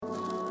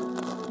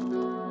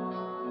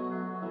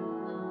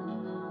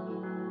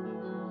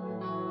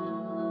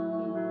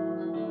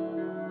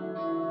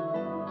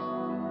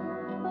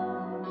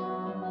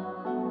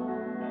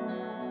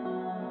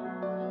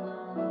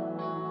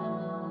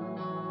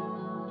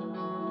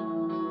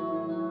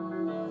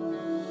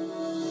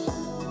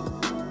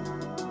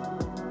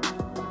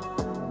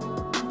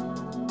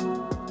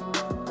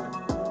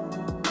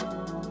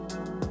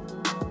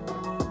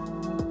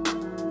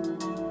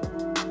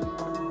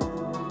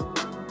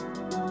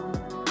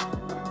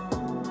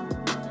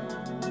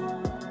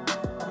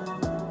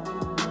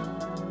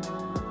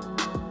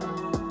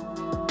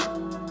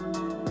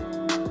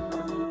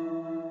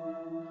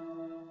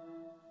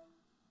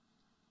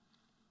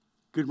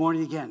Good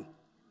morning again.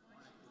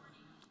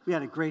 We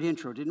had a great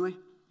intro, didn't we?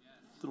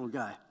 Little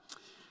guy.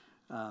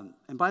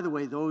 And by the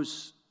way,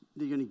 those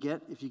that you're going to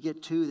get, if you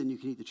get two, then you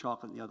can eat the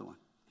chocolate in the other one.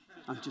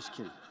 I'm just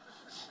kidding.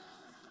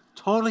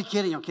 Totally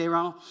kidding, okay,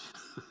 Ronald?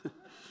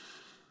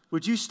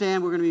 Would you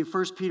stand? We're going to be in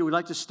 1 Peter. We'd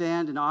like to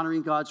stand in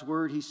honoring God's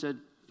word. He said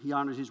he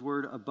honors his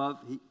word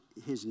above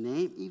his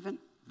name even.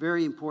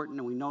 Very important,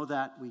 and we know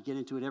that. We get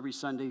into it every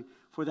Sunday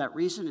for that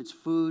reason. It's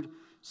food.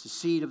 It's the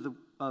seed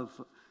of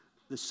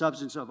the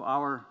substance of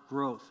our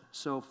growth.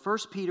 So 1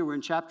 Peter, we're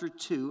in chapter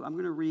 2. I'm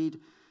going to read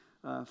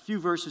a few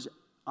verses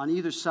on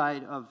either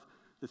side of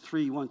the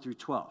 3, 1 through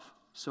 12.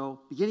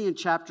 So beginning in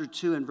chapter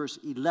 2 and verse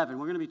 11,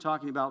 we're going to be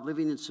talking about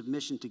living in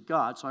submission to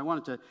God. So I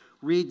wanted to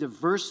read the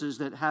verses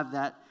that have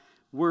that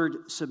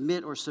word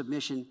submit or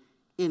submission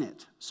in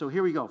it. So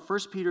here we go. 1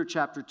 Peter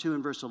chapter 2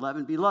 and verse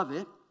 11.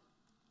 Beloved,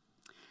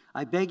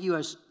 I beg you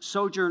as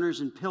sojourners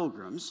and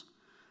pilgrims,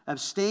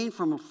 abstain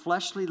from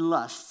fleshly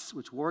lusts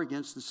which war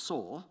against the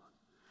soul,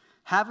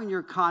 having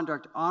your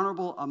conduct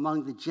honorable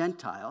among the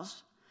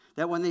Gentiles,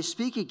 that when they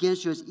speak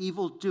against you as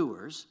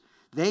evildoers,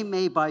 they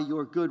may by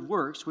your good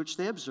works, which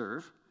they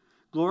observe,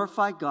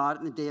 glorify God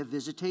in the day of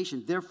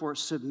visitation. Therefore,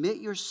 submit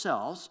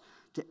yourselves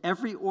to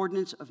every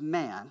ordinance of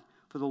man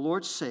for the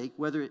Lord's sake,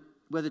 whether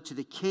to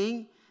the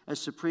king as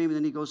supreme. And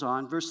then he goes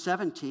on, verse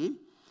 17,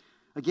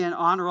 again,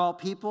 honor all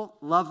people,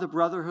 love the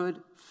brotherhood,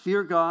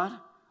 fear God,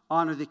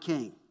 honor the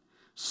king.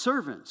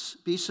 Servants,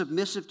 be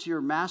submissive to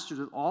your masters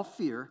with all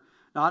fear,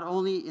 not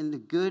only to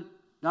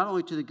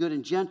the good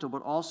and gentle,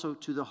 but also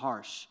to the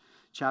harsh.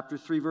 Chapter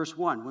 3, verse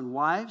 1. When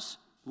wives,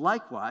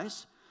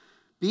 likewise,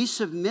 be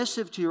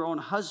submissive to your own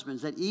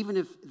husbands, that even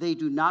if they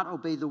do not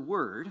obey the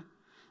word,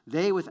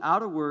 they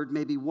without a word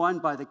may be won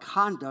by the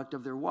conduct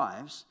of their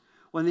wives,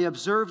 when they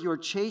observe your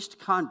chaste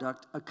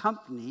conduct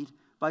accompanied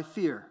by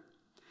fear.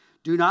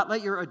 Do not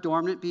let your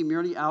adornment be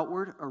merely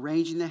outward,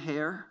 arranging the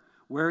hair,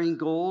 wearing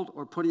gold,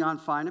 or putting on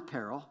fine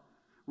apparel.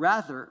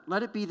 Rather,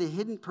 let it be the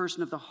hidden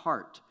person of the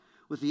heart,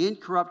 with the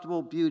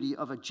incorruptible beauty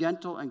of a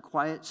gentle and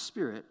quiet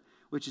spirit,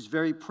 which is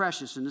very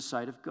precious in the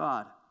sight of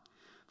God.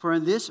 For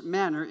in this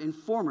manner, in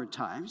former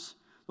times,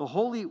 the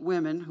holy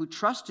women who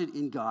trusted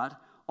in God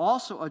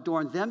also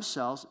adorned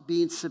themselves,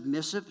 being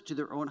submissive to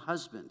their own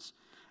husbands,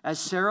 as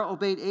Sarah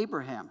obeyed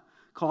Abraham,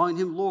 calling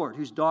him Lord,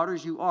 whose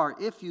daughters you are,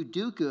 if you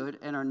do good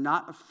and are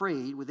not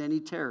afraid with any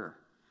terror.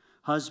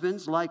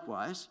 Husbands,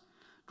 likewise,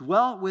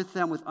 dwell with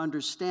them with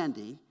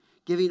understanding,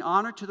 giving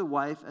honor to the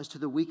wife as to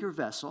the weaker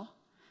vessel,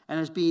 and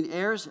as being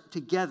heirs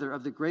together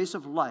of the grace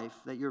of life,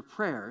 that your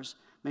prayers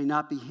may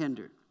not be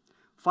hindered.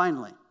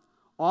 Finally,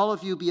 all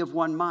of you be of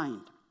one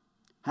mind.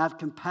 Have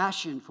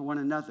compassion for one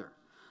another.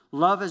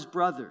 Love as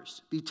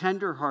brothers. Be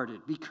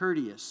tenderhearted. Be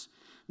courteous.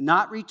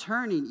 Not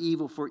returning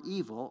evil for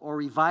evil or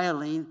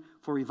reviling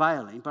for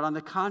reviling, but on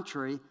the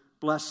contrary,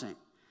 blessing.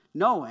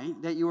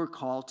 Knowing that you are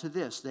called to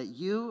this, that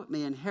you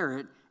may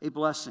inherit a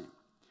blessing.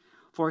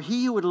 For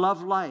he who would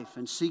love life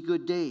and see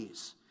good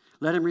days,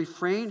 let him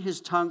refrain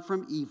his tongue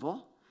from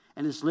evil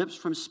and his lips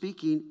from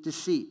speaking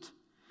deceit.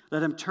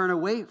 Let him turn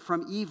away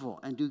from evil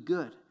and do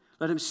good.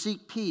 Let him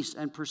seek peace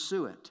and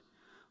pursue it.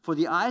 For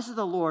the eyes of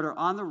the Lord are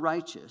on the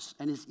righteous,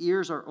 and his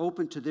ears are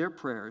open to their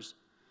prayers,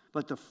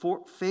 but the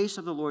face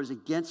of the Lord is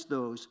against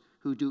those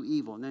who do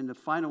evil. And then the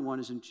final one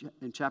is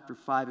in chapter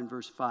 5 and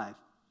verse 5.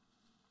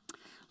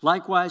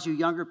 Likewise, you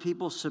younger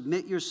people,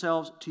 submit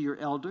yourselves to your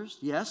elders.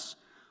 Yes,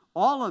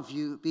 all of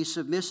you be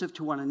submissive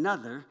to one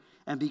another,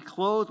 and be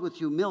clothed with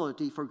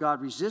humility, for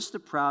God resists the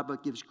proud,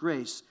 but gives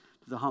grace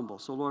to the humble.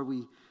 So, Lord,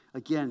 we,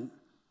 again,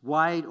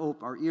 wide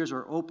open, our ears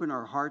are open,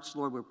 our hearts,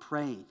 Lord, we're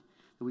praying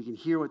that we can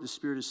hear what the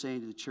Spirit is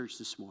saying to the church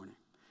this morning.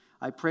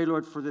 I pray,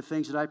 Lord, for the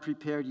things that I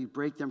prepared, you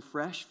break them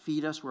fresh,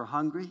 feed us, we're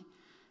hungry.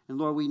 And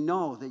Lord, we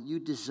know that you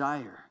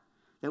desire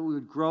that we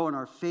would grow in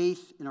our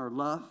faith, in our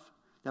love,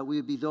 that we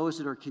would be those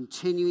that are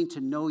continuing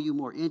to know you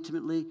more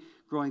intimately,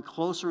 growing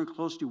closer and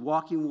closer to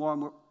walking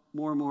more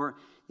and more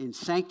in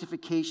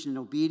sanctification and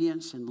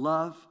obedience and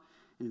love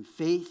and in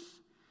faith.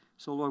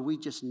 So, Lord, we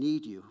just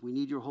need you. We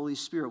need your Holy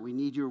Spirit. We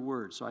need your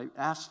word. So I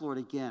ask, Lord,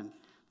 again,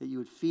 that you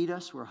would feed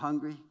us. We're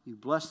hungry. You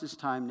bless this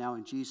time now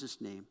in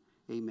Jesus' name.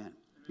 Amen.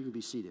 You can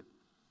be seated.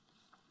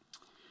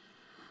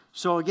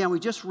 So, again, we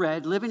just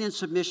read, living in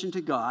submission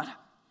to God.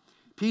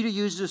 Peter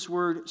used this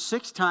word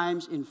 6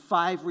 times in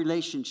 5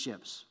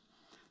 relationships.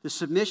 The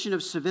submission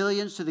of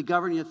civilians to the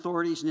governing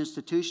authorities and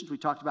institutions. We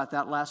talked about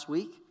that last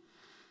week.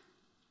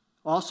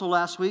 Also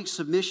last week,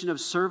 submission of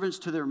servants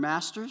to their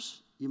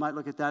masters. You might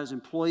look at that as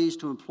employees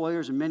to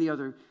employers and many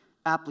other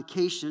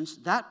applications.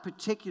 That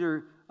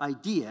particular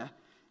idea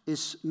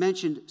is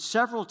mentioned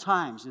several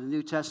times in the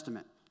New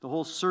Testament, the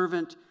whole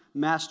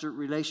servant-master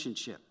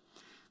relationship.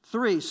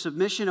 3,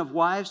 submission of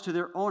wives to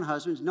their own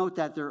husbands. Note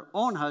that their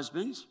own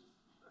husbands.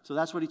 So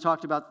that's what he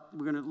talked about.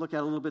 We're going to look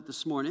at a little bit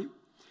this morning.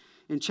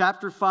 In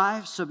chapter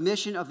 5,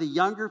 submission of the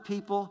younger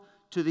people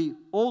to the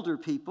older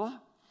people.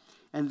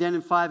 And then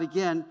in 5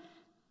 again,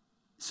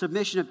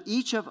 submission of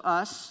each of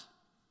us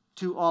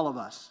to all of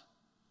us.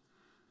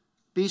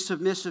 Be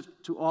submissive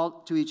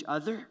to each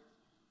other.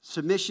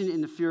 Submission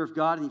in the fear of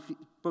God. In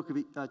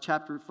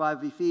chapter 5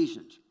 of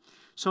Ephesians.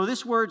 So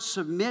this word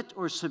submit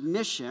or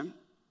submission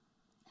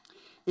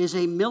is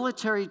a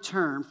military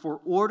term for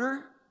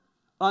order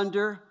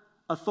under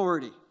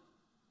authority.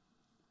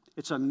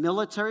 It's a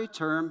military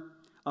term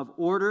of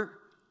order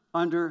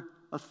under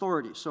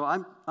authority. So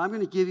I'm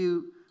going to give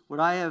you what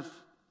I have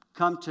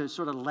come to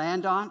sort of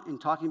land on in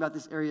talking about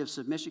this area of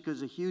submission,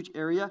 because it's a huge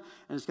area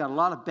and it's got a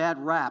lot of bad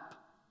rap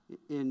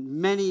in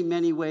many,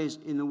 many ways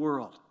in the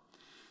world.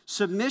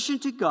 Submission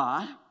to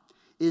God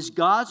is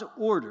God's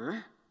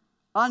order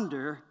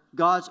under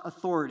God's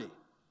authority.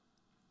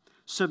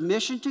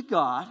 Submission to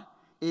God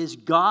is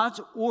God's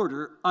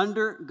order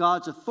under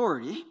God's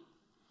authority.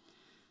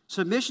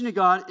 Submission to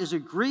God is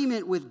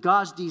agreement with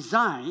God's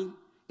design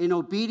in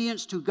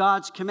obedience to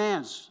God's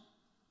commands.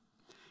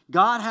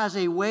 God has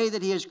a way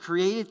that He has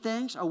created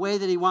things, a way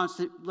that He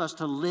wants us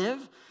to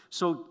live.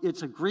 So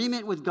it's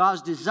agreement with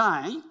God's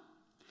design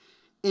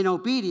in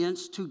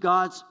obedience to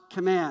God's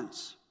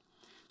commands.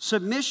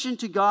 Submission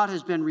to God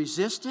has been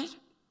resisted,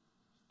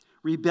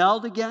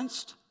 rebelled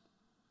against,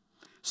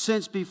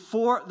 since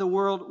before the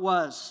world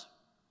was.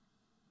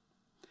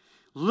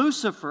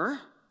 Lucifer,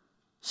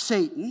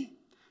 Satan,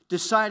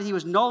 decided he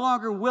was no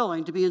longer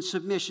willing to be in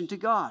submission to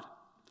God.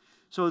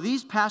 So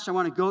these passages I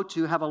want to go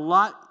to have a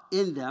lot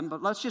in them,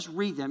 but let's just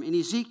read them in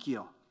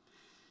Ezekiel.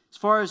 As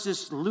far as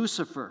this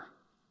Lucifer,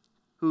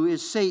 who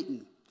is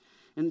Satan.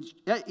 In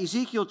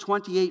Ezekiel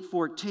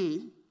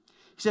 28:14,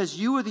 he says,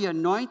 "You are the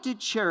anointed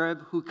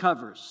cherub who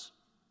covers.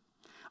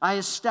 I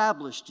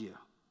established you.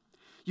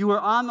 You were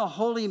on the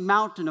holy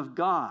mountain of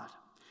God.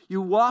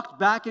 You walked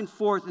back and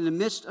forth in the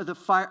midst of the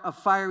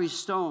fiery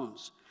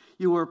stones.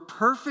 You were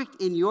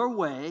perfect in your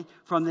way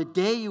from the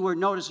day you were,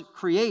 notice,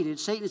 created."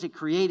 Satan is a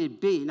created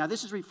being. Now,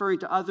 this is referring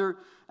to other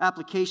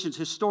applications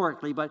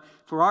historically, but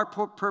for our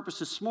purpose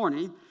this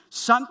morning,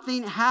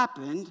 something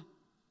happened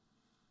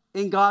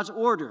in God's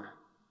order.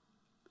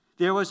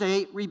 There was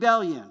a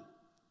rebellion.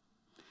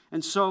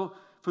 And so,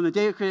 from the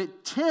day of creation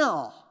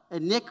till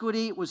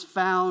iniquity was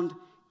found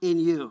in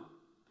you.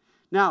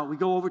 Now, we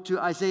go over to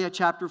Isaiah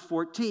chapter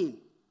 14.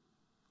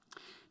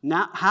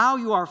 Now, how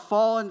you are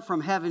fallen from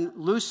heaven,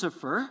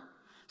 Lucifer,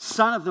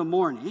 son of the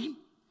morning,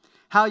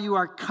 how you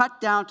are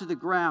cut down to the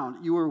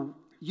ground,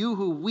 you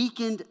who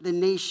weakened the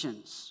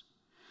nations.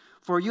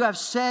 For you have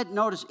said,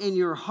 notice, in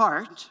your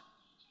heart,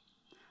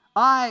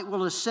 I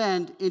will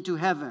ascend into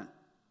heaven.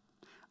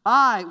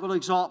 I will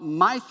exalt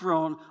my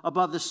throne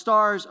above the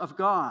stars of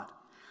God.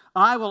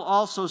 I will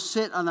also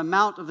sit on the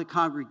mount of the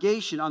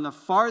congregation on the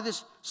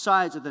farthest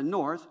sides of the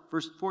north.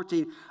 Verse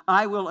 14,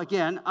 I will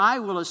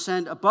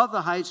ascend above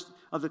the heights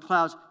of the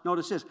clouds.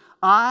 Notice this,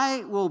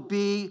 I will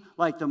be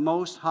like the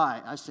Most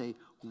High. I say,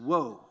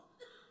 whoa.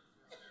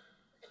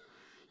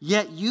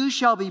 Yet you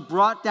shall be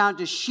brought down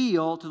to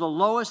Sheol, to the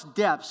lowest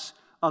depths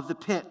of the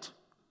pit.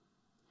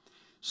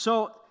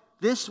 So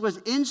this was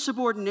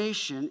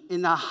insubordination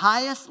in the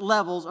highest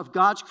levels of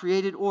God's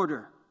created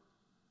order.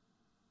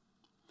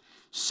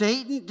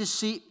 Satan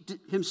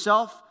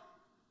himself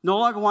no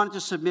longer wanted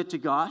to submit to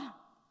God.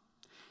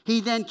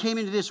 He then came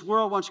into this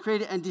world once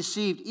created and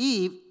deceived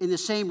Eve in the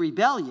same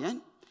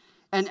rebellion,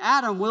 and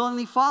Adam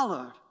willingly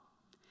followed.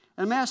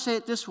 And may I say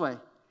it this way,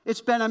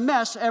 it's been a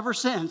mess ever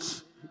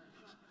since.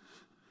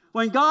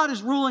 When God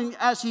is ruling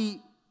as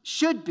He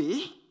should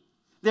be,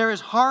 there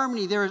is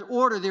harmony, there is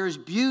order, there is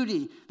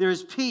beauty, there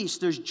is peace,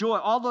 there's joy,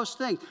 all those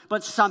things.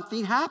 But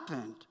something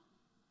happened.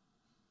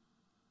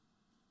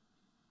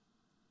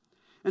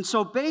 And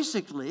so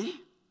basically,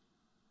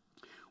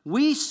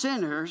 we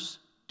sinners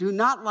do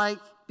not like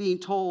being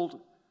told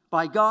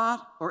by God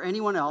or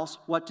anyone else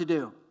what to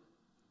do.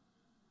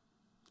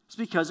 It's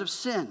because of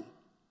sin.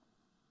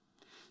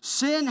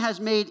 Sin has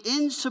made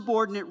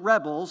insubordinate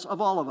rebels of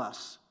all of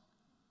us.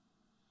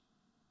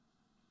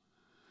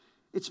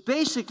 It's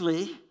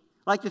basically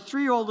like the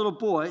 3-year-old little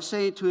boy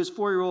saying to his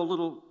 4-year-old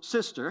little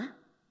sister,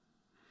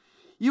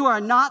 you are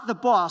not the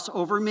boss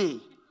over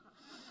me.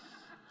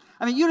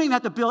 I mean, you don't even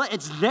have to build it.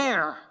 It's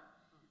there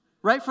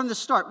right from the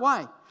start.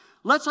 Why?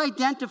 Let's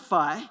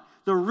identify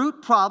the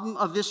root problem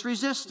of this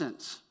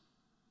resistance,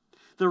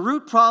 the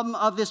root problem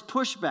of this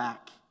pushback,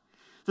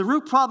 the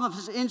root problem of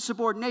this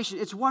insubordination.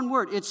 It's one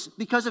word. It's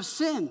because of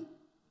sin.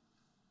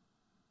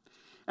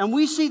 And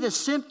we see the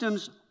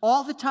symptoms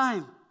all the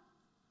time.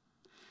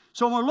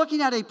 So when we're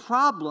looking at a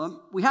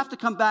problem, we have to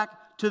come back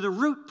to the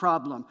root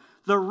problem.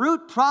 The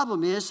root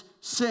problem is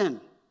sin.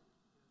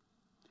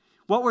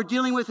 What we're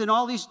dealing with in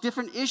all these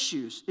different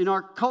issues in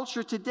our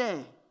culture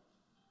today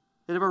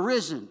that have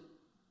arisen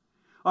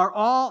are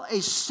all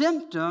a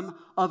symptom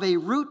of a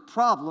root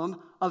problem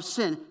of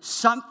sin.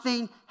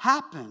 Something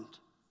happened.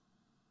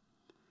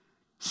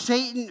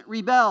 Satan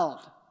rebelled.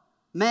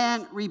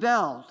 Man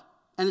rebelled.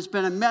 And it's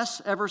been a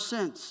mess ever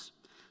since.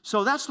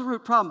 So that's the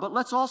root problem. But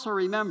let's also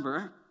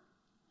remember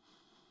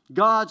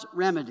God's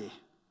remedy,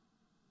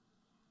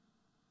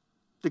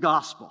 the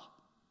gospel.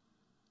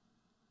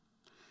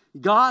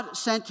 God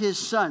sent His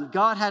Son.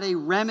 God had a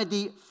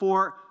remedy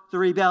for the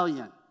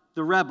rebellion,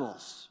 the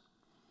rebels.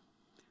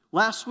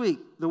 Last week,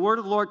 the word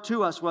of the Lord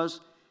to us was,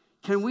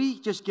 Can we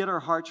just get our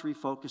hearts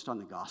refocused on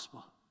the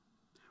gospel?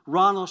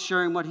 Ronald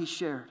sharing what he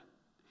shared.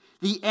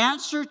 The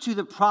answer to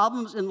the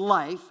problems in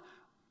life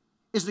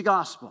is the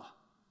gospel.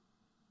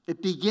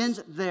 It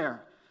begins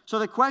there. So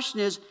the question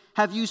is,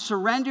 have you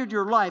surrendered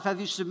your life? Have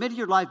you submitted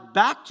your life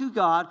back to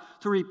God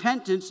through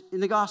repentance in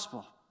the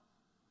gospel?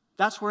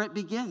 That's where it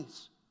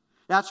begins.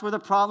 That's where the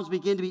problems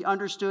begin to be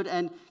understood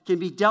and can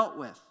be dealt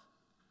with.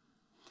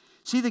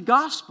 See, the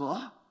gospel,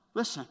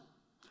 listen,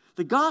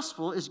 the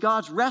gospel is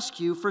God's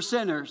rescue for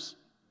sinners.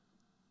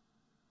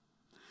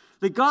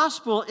 The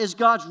gospel is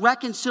God's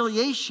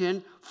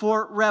reconciliation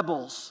for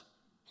rebels.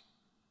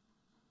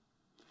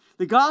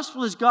 The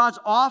gospel is God's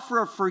offer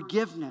of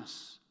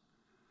forgiveness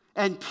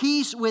and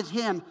peace with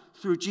Him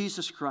through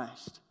Jesus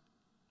Christ.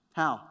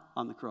 How?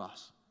 On the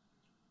cross.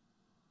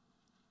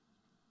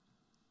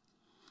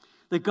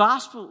 The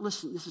gospel,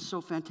 listen, this is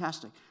so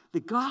fantastic. The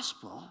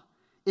gospel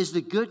is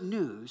the good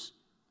news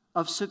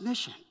of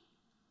submission.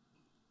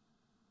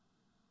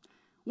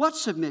 What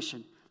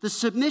submission? The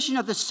submission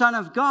of the Son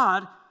of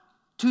God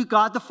to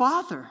God the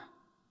Father.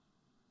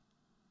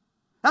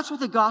 That's what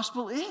the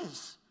gospel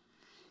is.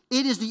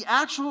 It is the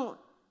actual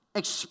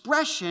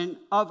expression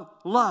of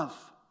love.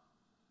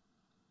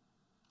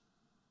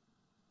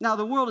 Now,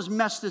 the world has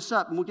messed this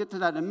up, and we'll get to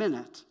that in a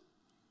minute.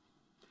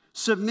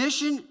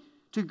 Submission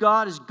to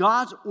God is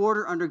God's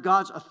order under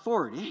God's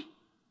authority.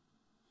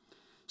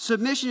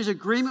 Submission is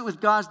agreement with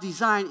God's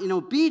design in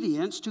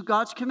obedience to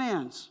God's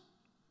commands.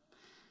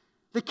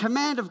 The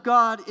command of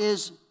God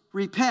is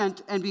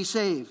repent and be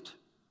saved.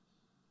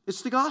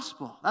 It's the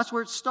gospel. That's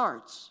where it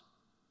starts.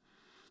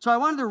 So I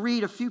wanted to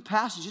read a few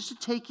passages to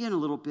take in a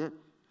little bit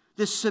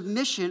the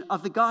submission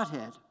of the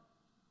Godhead,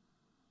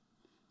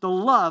 the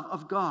love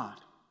of God.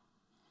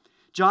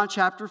 John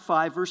chapter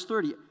 5, verse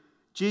 30.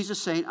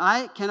 Jesus saying,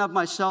 I can of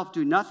myself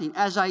do nothing.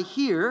 As I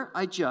hear,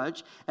 I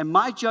judge, and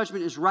my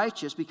judgment is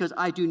righteous, because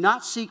I do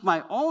not seek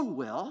my own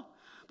will,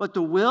 but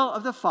the will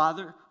of the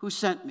Father who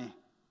sent me.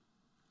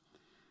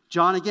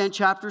 John again,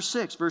 chapter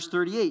 6, verse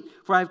 38.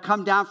 For I have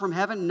come down from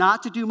heaven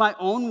not to do my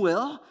own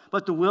will,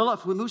 but the will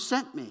of him who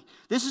sent me.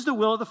 This is the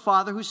will of the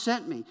Father who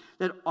sent me,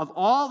 that of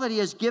all that he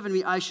has given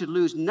me I should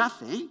lose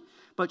nothing,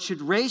 but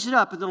should raise it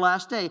up at the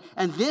last day.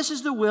 And this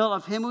is the will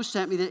of him who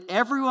sent me, that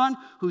everyone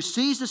who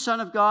sees the Son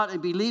of God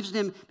and believes in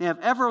him may have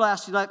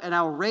everlasting life, and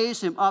I will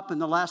raise him up in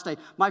the last day.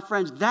 My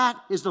friends, that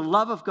is the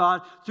love of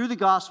God through the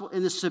gospel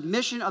in the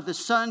submission of the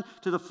Son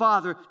to the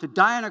Father to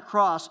die on a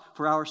cross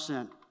for our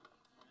sin.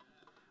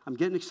 I'm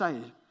getting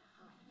excited.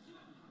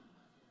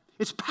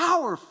 It's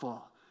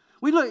powerful.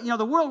 We look,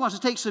 the world wants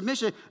to take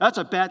submission. That's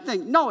a bad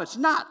thing. No, it's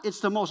not. It's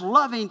the most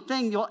loving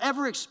thing you'll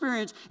ever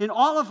experience in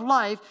all of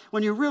life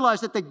when you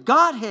realize that the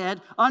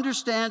Godhead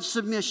understands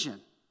submission.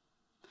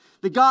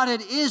 The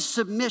Godhead is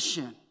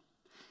submission.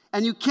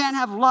 And you can't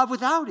have love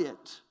without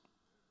it.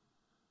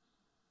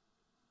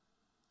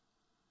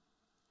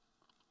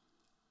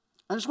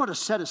 I just want to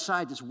set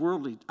aside this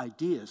worldly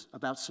ideas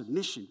about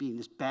submission being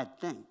this bad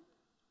thing.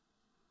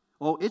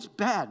 Oh, it's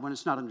bad when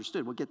it's not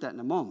understood. We'll get that in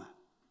a moment.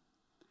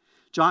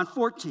 John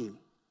 14.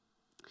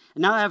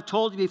 And now I have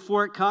told you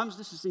before it comes,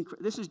 this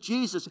is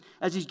Jesus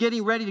as he's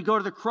getting ready to go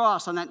to the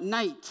cross on that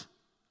night.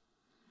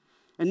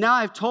 And now I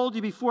have told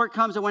you before it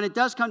comes that when it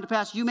does come to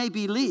pass, you may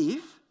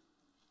believe.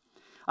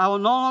 I will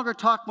no longer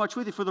talk much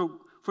with you, for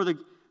the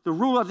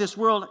ruler of this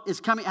world is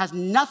coming, has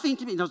nothing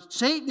to me.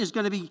 Satan is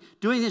going to be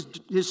doing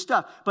his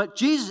stuff. But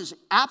Jesus is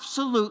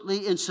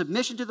absolutely in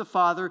submission to the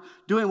Father,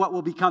 doing what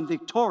will become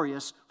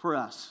victorious for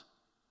us.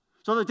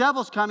 So the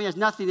devil's coming, has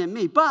nothing in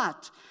me,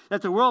 but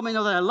that the world may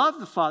know that I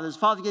love the Father. His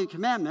Father gave a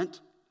commandment.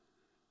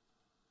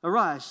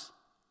 Arise,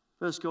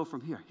 let us go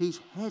from here. He's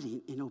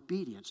heading in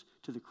obedience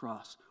to the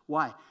cross.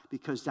 Why?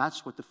 Because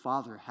that's what the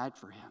Father had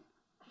for him.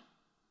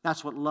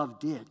 That's what love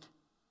did.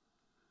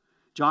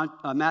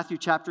 Matthew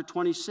chapter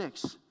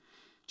 26.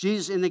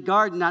 Jesus in the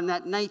garden on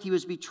that night he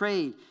was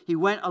betrayed. He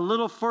went a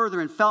little further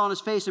and fell on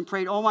his face and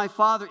prayed, oh, my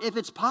Father, if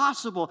it's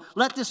possible,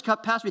 let this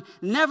cup pass me.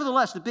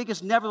 Nevertheless, the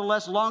biggest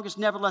nevertheless, longest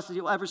nevertheless that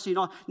you'll ever see.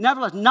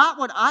 Nevertheless, not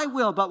what I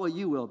will, but what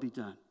you will be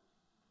done.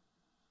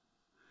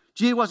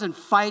 Jesus wasn't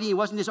fighting. It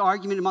wasn't this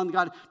argument among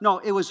God. No,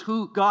 it was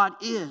who God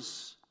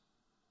is.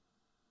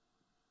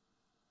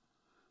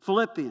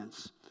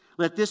 Philippians.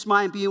 Let this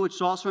mind be in which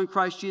is also in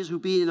Christ Jesus, who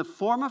being in the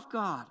form of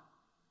God,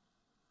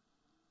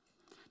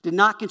 did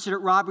not consider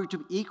it robbery to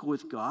be equal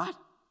with God,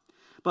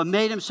 but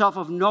made himself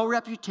of no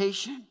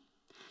reputation,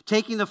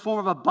 taking the form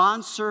of a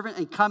bondservant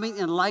and coming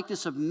in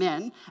likeness of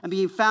men, and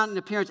being found in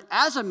appearance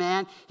as a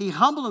man, he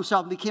humbled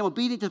himself and became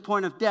obedient to the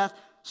point of death,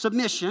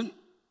 submission,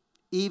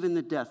 even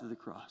the death of the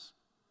cross.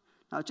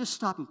 Now just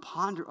stop and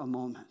ponder a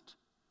moment.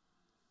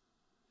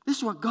 This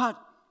is what God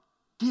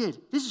did.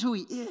 This is who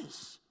he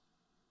is.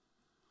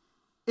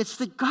 It's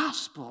the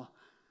gospel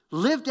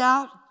lived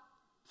out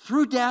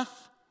through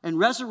death and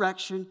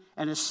resurrection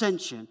and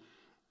ascension,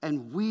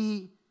 and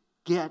we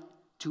get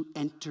to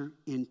enter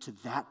into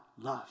that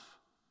love.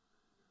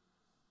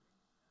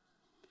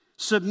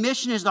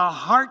 Submission is the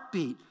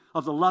heartbeat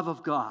of the love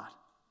of God.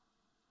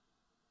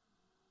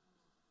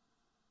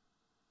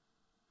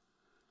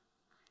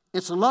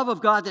 It's the love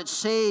of God that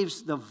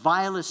saves the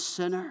vilest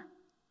sinner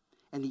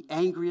and the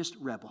angriest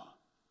rebel.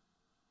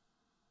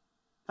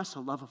 That's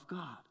the love of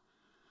God.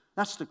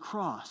 That's the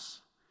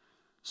cross.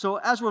 So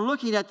as we're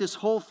looking at this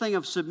whole thing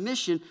of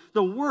submission,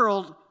 the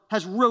world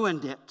has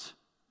ruined it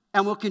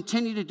and will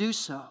continue to do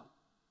so.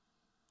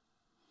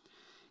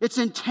 It's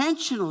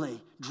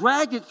intentionally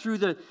dragged it through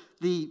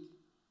the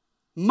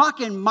muck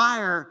and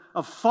mire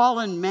of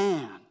fallen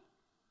man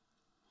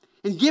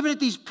and given it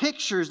these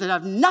pictures that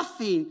have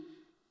nothing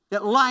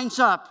that lines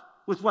up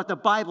with what the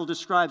Bible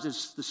describes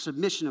as the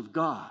submission of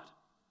God.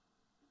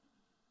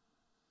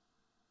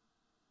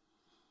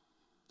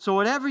 So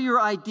whatever your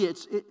idea,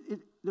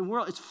 the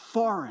world, it's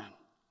foreign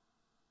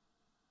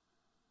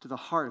to the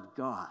heart of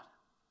God.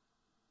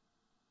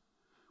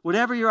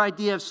 Whatever your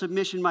idea of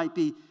submission might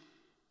be,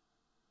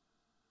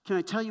 can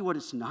I tell you what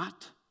it's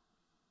not?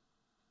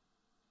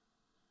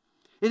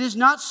 It is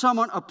not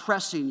someone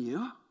oppressing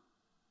you,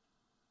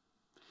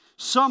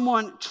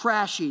 someone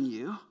trashing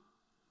you,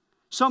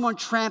 someone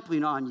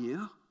trampling on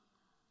you.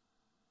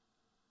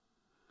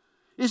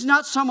 It is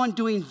not someone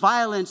doing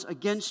violence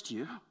against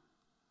you.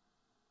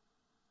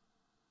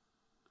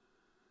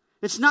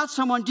 It's not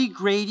someone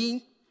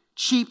degrading,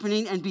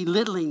 cheapening, and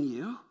belittling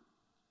you.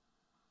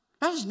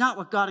 That is not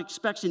what God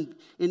expects in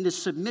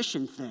this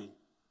submission thing.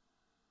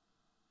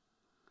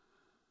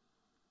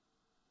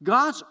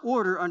 God's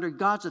order under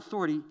God's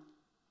authority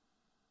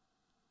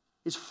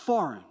is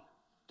foreign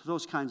to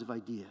those kinds of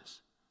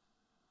ideas.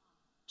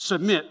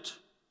 Submit.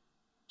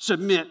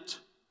 Submit.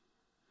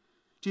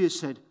 Jesus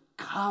said,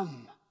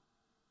 come.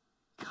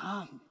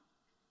 Come.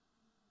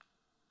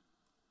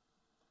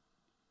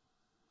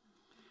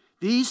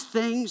 These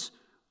things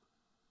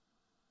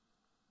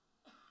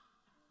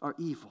are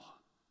evil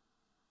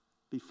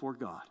before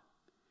God,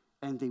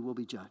 and they will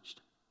be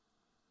judged.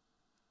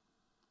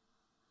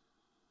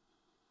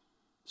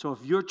 So if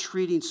you're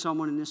treating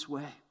someone in this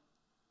way,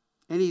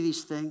 any of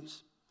these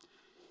things,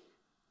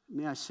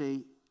 may I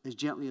say as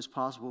gently as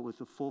possible with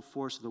the full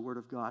force of the Word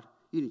of God,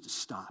 you need to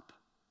stop.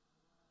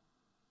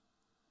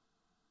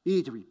 You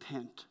need to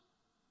repent.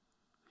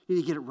 You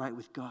need to get it right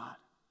with God.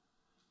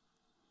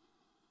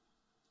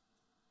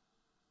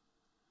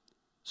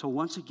 So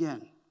once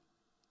again,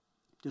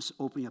 just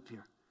opening up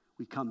here,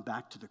 we come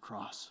back to the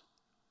cross.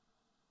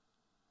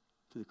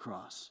 To the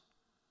cross.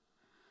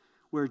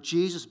 Where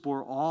Jesus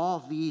bore all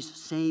these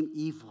same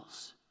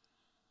evils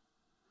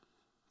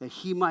that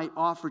he might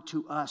offer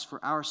to us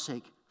for our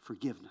sake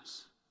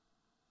forgiveness.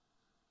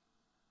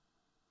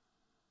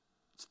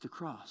 It's the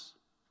cross.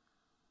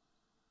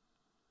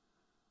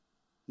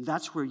 And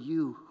that's where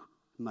you,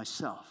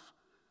 myself,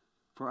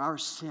 for our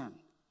sin,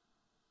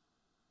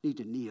 need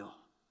to kneel.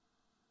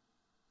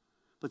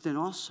 But then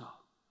also,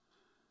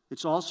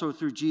 it's also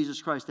through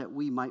Jesus Christ that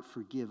we might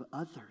forgive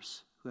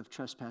others who have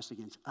trespassed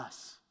against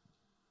us.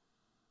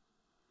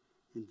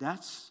 And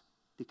that's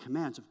the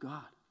commands of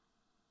God.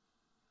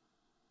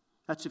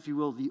 That's, if you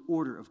will, the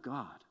order of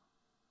God.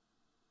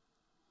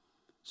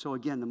 So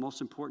again, the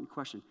most important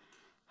question,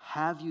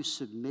 have you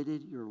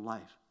submitted your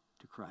life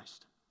to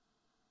Christ?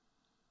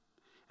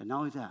 And not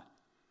only that,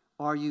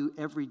 are you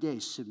every day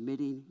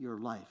submitting your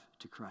life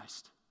to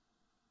Christ?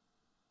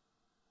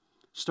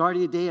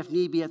 Starting the day, if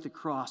need be, at the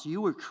cross.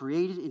 You were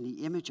created in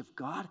the image of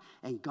God,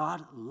 and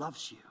God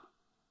loves you.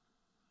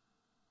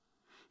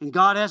 And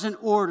God has an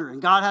order,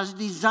 and God has a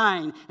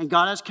design, and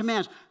God has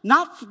commands.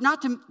 Not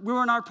to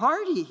ruin our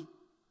party,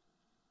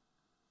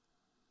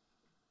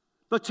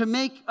 but to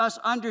make us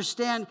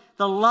understand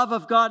the love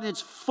of God in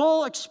its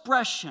full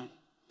expression,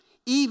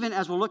 even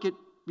as we'll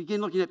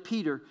begin looking at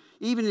Peter,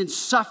 even in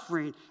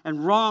suffering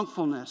and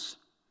wrongfulness.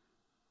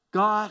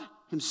 God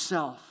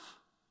himself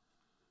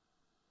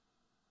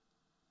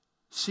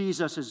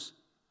sees us as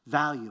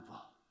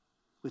valuable,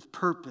 with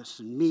purpose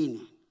and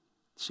meaning,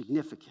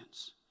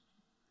 significance.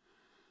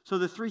 So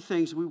the three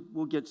things,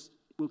 we'll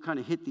kind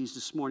of hit these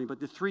this morning,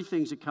 but the three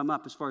things that come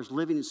up as far as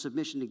living in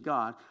submission to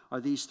God are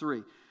these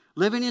three.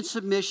 Living in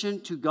submission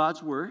to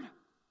God's word,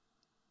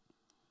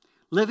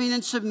 living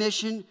in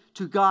submission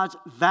to God's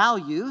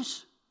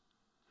values,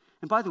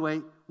 and by the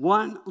way,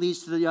 one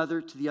leads to the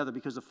other,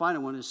 because the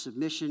final one is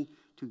submission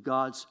to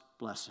God's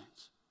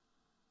blessings.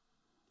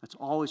 That's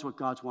always what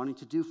God's wanting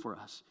to do for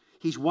us.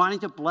 He's wanting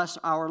to bless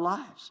our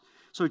lives.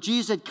 So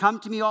Jesus said, come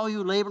to me, all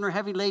you labor and are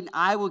heavy laden,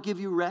 I will give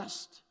you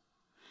rest.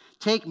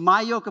 Take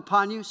my yoke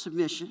upon you,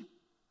 submission.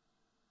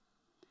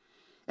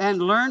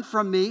 And learn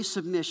from me,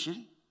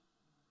 submission.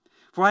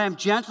 For I am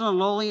gentle and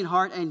lowly in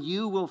heart, and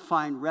you will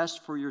find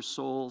rest for your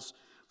souls.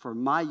 For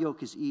my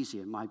yoke is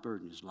easy and my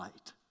burden is light.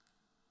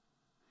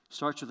 It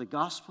starts with the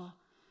gospel.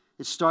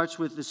 It starts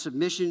with the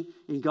submission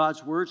in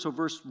God's word. So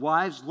verse,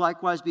 wives,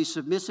 likewise be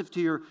submissive to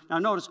your, now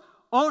notice,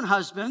 own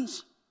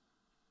husbands.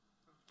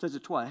 It says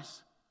it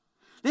twice.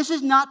 This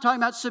is not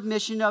talking about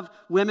submission of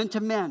women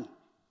to men.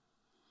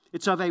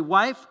 It's of a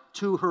wife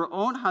to her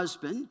own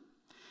husband,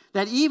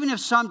 that even if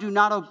some do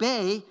not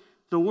obey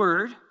the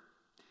word,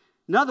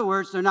 in other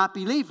words, they're not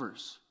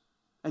believers.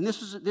 And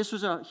this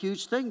was a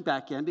huge thing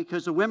back then,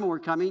 because the women were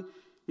coming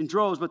in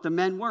droves, but the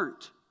men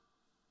weren't.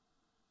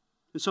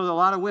 And so a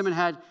lot of women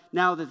had,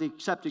 now that they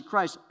accepted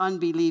Christ,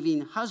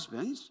 unbelieving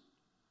husbands,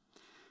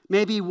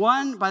 may be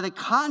won by the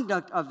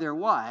conduct of their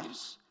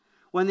wives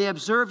when they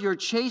observe your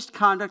chaste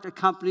conduct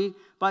accompanied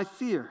by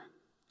fear.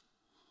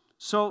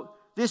 So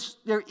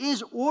there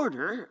is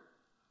order.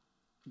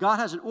 God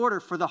has an order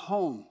for the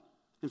home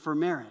and for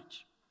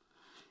marriage.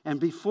 And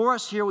before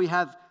us here we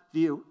have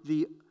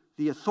the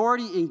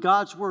authority in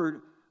God's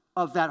word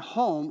of that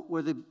home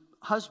where the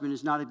husband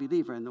is not a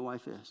believer and the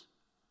wife is.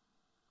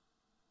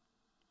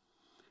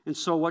 And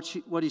so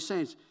what he's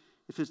saying is,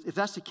 if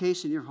that's the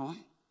case in your home,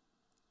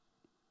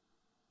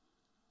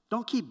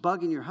 don't keep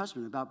bugging your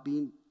husband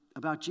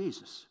about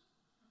Jesus.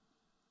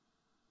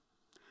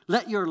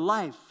 Let your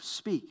life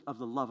speak of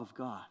the love of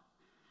God.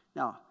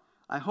 Now,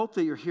 I hope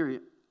that you're hearing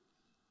it.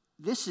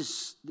 This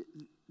is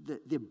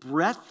the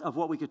breadth of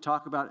what we could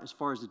talk about as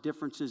far as the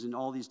differences in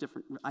all these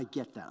different. I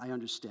get that. I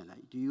understand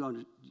that. Do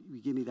you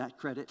give me that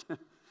credit?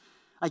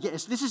 I get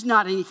it. This is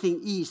not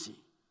anything easy.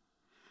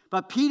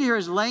 But Peter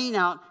is laying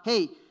out,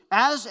 hey,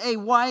 as a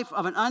wife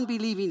of an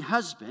unbelieving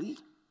husband,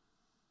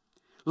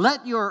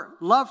 let your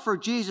love for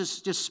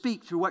Jesus just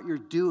speak through what you're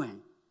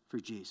doing for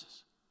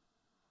Jesus.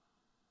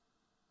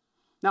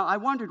 Now, I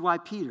wondered why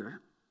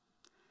Peter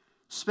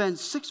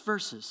spends 6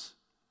 verses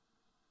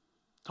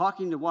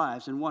talking to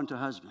wives and 1 to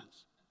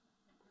husbands.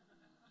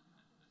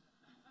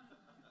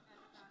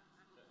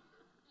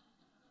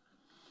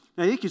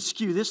 Now, you could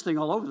skew this thing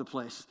all over the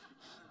place.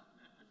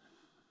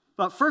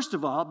 But first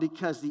of all,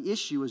 because the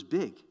issue is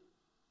big.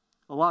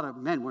 A lot of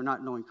men were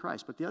not knowing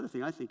Christ. But the other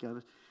thing I think of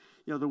is,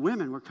 the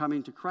women were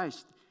coming to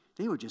Christ.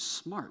 They were just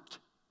smart.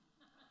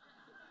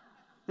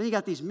 Then you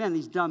got these men,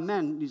 these dumb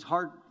men, these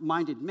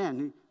hard-minded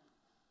men.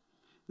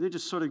 They're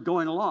just sort of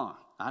going along.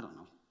 I don't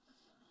know.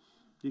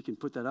 You can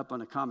put that up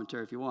on a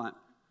commentary if you want.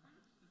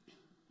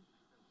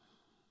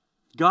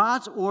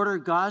 God's order,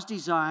 God's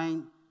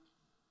design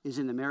is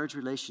in the marriage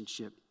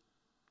relationship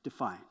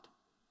defined.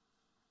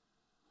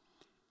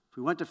 If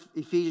we went to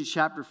Ephesians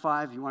chapter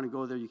 5, if you want to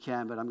go there, you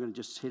can, but I'm going to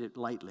just hit it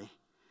lightly.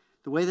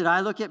 The way that I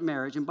look at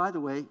marriage, and by the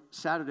way,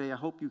 Saturday, I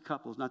hope you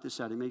couples, not this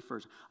Saturday, May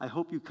 1st, I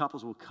hope you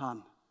couples will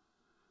come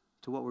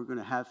to what we're going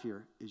to have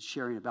here, is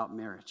sharing about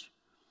marriage.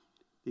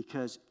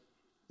 Because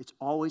it's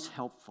always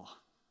helpful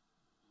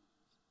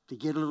to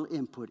get a little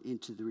input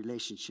into the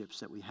relationships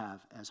that we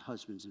have as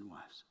husbands and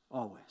wives.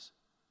 Always.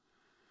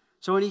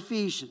 So in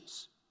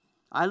Ephesians,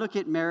 I look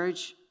at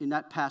marriage in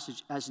that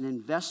passage as an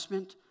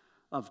investment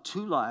of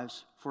 2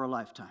 lives for a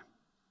lifetime.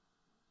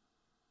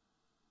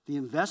 The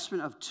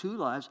investment of 2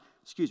 lives,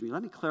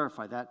 let me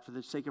clarify that for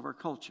the sake of our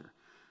culture.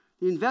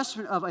 The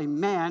investment of a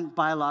man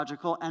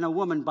biological and a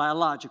woman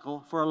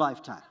biological for a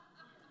lifetime.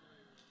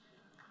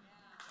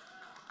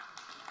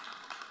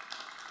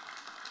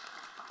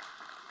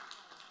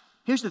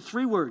 Here's the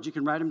 3 words. You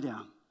can write them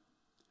down.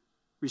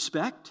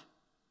 Respect,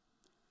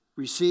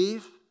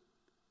 receive,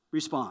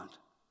 respond.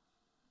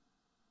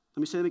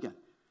 Let me say them again.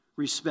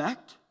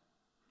 Respect,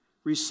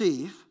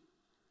 receive,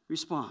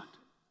 respond.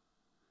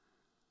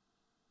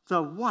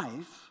 The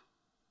wife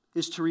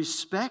is to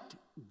respect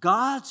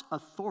God's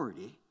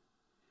authority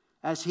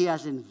as he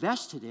has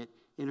invested it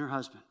in her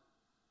husband.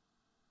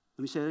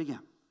 Let me say that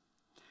again.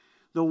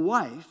 The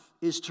wife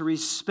is to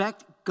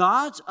respect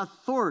God's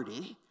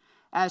authority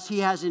as he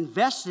has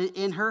invested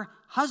in her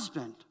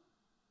husband.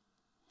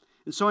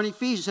 And so in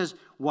Ephesians it says,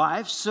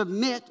 wives,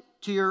 submit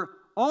to your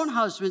own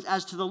husbands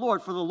as to the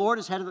Lord, for the Lord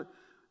is head of the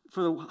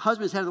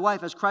husband is head of the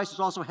wife, as Christ is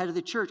also head of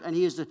the church, and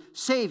he is the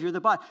Savior of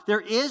the body. There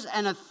is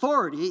an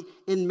authority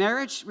in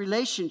marriage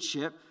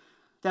relationship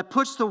that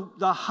puts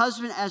the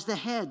husband as the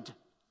head.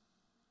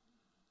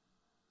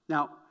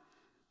 Now,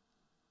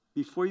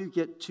 before you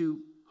get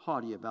too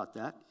haughty about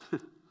that,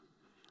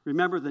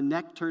 remember the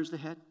neck turns the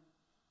head?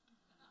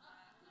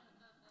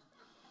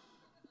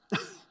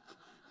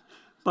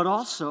 But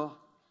also,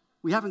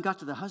 we haven't got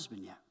to the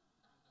husband yet.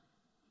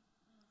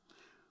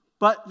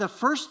 But the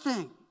first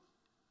thing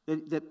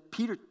that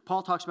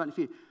Paul talks about in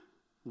Ephesians,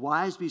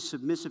 wives, be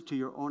submissive to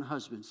your own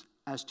husbands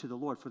as to the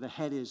Lord, for the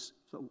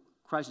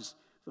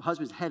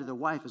husband's head of the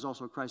wife is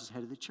also Christ's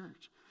head of the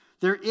church.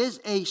 There is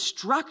a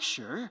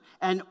structure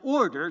and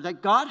order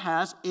that God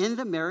has in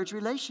the marriage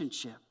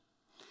relationship.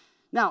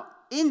 Now,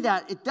 in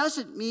that, it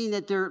doesn't mean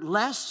that they're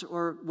less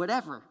or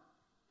whatever.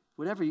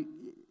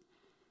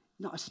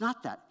 No, it's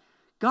not that.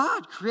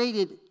 God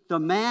created the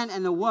man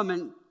and the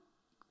woman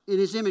in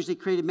his image. They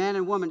created man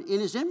and woman in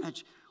his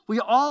image. We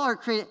all are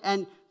created,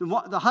 and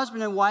the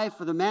husband and wife,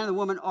 or the man and the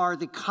woman, are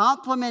the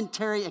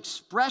complementary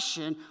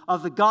expression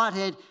of the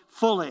Godhead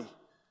fully.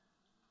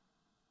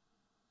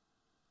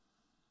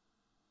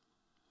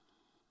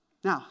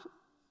 Now,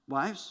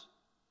 wives,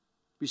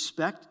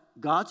 respect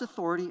God's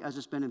authority as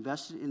it's been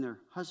invested in their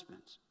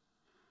husbands.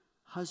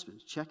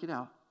 Husbands, check it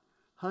out.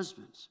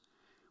 Husbands,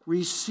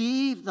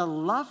 receive the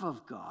love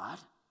of God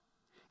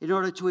in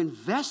order to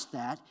invest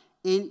that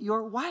in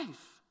your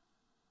wife.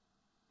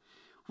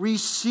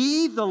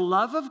 Receive the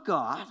love of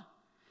God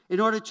in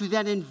order to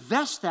then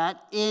invest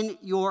that in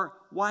your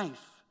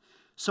wife.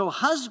 So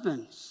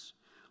husbands,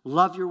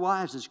 love your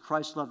wives as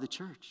Christ loved the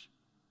church.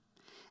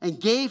 and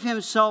gave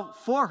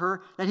himself for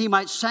her, that he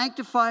might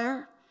sanctify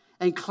her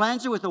and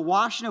cleanse her with the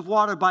washing of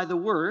water by the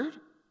word,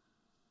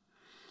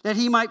 that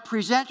he might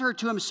present her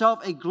to himself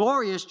a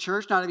glorious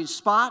church, not having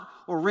spot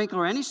or wrinkle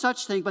or any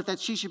such thing, but that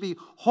she should be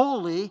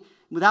holy,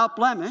 without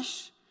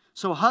blemish.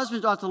 So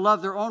husbands ought to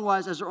love their own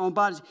wives as their own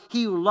bodies.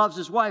 He who loves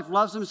his wife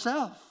loves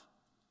himself.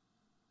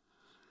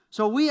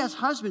 So we as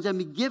husbands have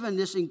been given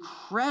this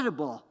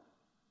incredible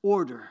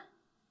order,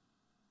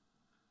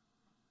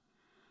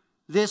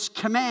 this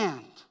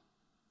command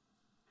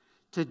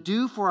to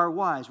do for our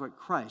wives what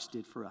Christ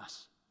did for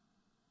us.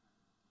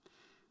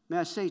 May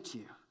I say to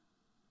you,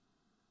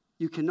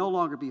 you can no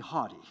longer be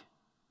haughty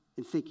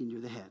in thinking you're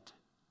the head.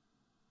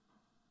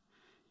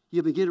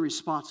 You've been given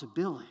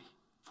responsibility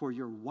for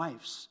your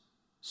wife's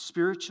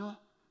spiritual,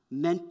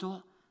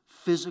 mental,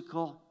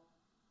 physical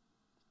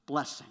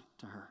blessing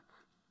to her.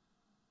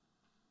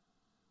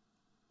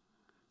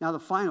 Now, the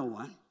final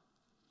one,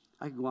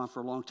 I could go on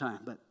for a long time,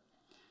 but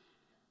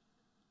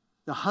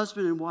the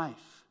husband and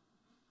wife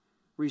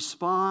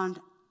respond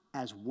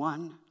as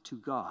one to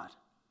God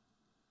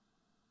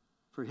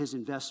for his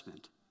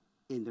investment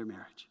in their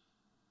marriage.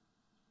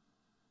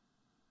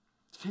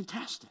 It's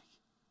fantastic.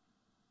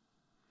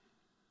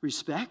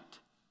 Respect,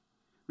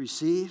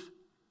 receive,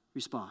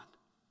 respond.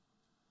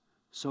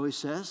 So he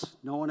says,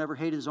 no one ever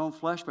hated his own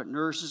flesh, but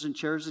nourishes and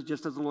cherishes it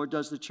just as the Lord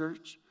does the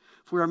church.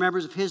 For we are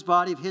members of his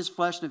body, of his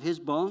flesh, and of his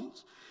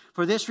bones.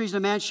 For this reason,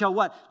 a man shall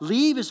what?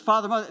 Leave his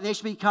father and mother, and they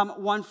shall become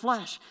one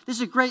flesh. This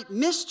is a great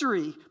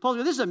mystery. Paul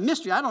goes, this is a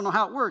mystery. I don't know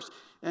how it works.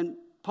 And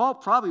Paul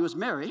probably was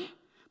married.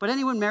 But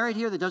anyone married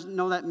here that doesn't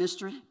know that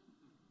mystery?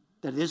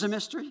 That it is a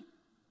mystery?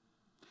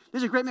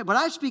 This is a great mystery. But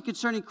I speak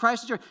concerning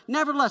Christ and church.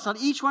 Nevertheless, let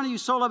each one of you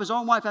so love his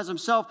own wife as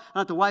himself,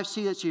 and let the wife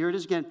see that she, here it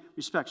is again,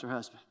 respects her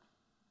husband.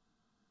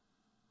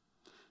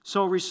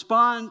 So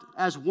respond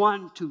as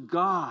one to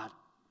God,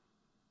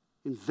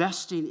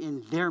 investing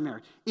in their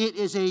marriage. It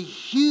is a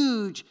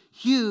huge,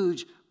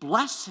 huge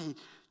blessing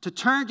to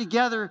turn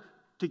together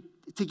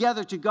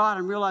to God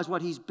and realize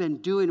what he's been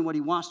doing and what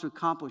he wants to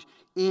accomplish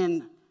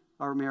in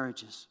our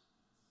marriages.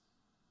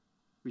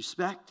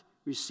 Respect,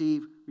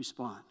 receive,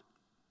 respond.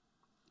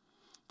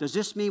 Does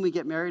this mean we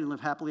get married and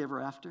live happily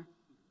ever after?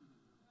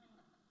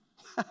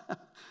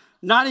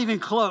 Not even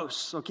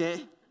close,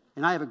 okay?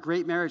 And I have a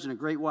great marriage and a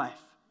great wife.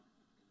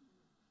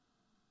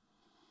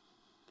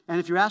 And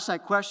if you're asked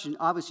that question,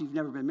 obviously you've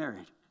never been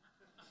married.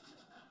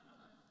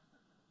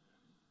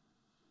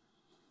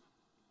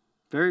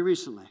 Very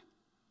recently,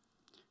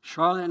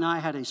 Charlotte and I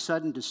had a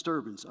sudden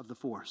disturbance of the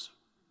force.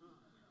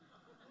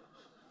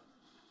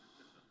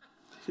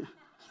 We're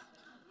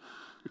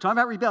talking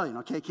about rebellion,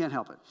 okay? Can't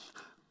help it.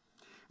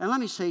 And let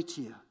me say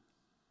to you,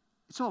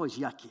 it's always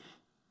yucky.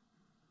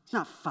 It's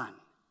not fun.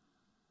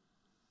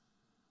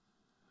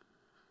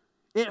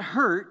 It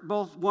hurt,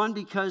 both one,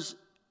 because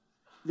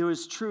there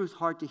was truth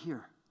hard to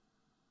hear.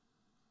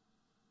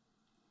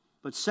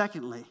 But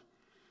secondly,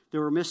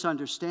 there were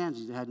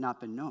misunderstandings that had not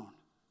been known.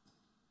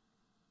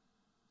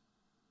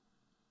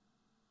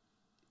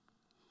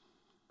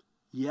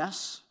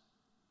 Yes,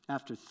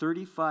 after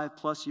 35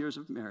 plus years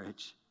of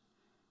marriage,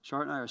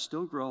 Charlotte and I are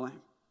still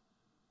growing,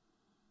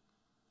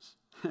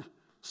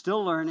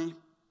 still learning,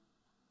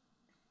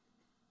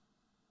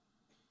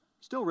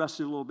 still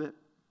resting a little bit.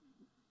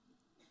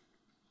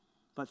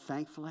 But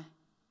thankfully,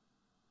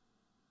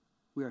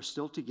 we are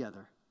still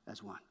together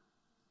as one.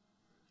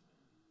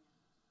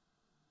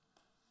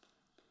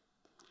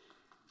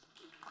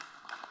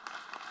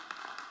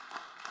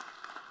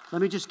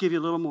 Let me just give you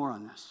a little more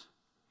on this.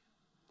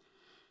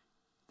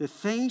 The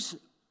things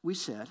we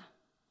said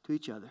to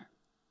each other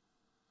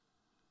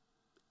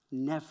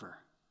never,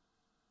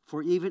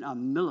 for even a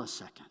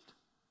millisecond,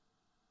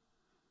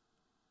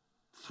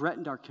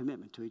 threatened our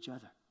commitment to each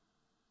other.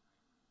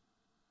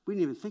 We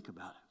didn't even think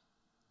about it.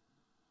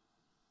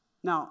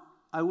 Now,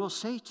 I will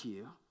say to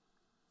you,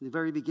 in the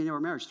very beginning of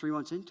our marriage, 3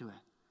 months into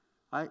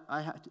it,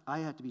 I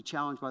had to be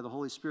challenged by the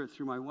Holy Spirit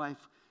through my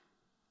wife.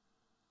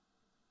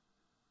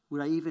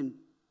 Would I even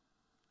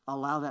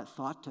allow that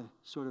thought to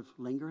sort of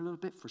linger a little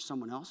bit for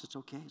someone else? It's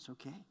okay.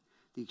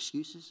 The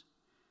excuses.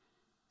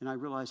 And I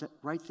realized that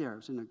right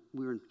there,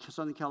 we were in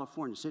Southern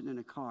California, sitting in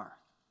a car.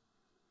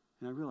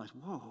 And I realized,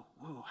 whoa,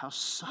 how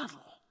subtle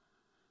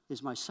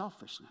is my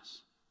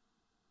selfishness.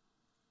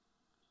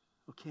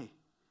 Okay,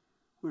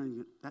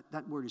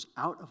 that word is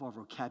out of our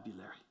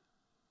vocabulary.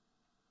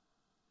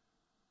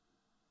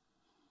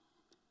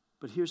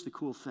 But here's the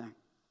cool thing.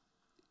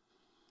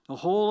 The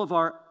whole of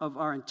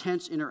our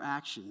intense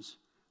interactions,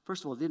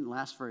 first of all, didn't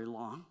last very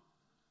long.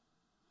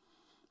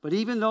 But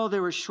even though they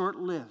were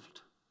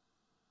short-lived,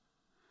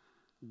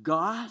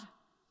 God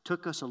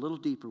took us a little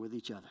deeper with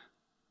each other.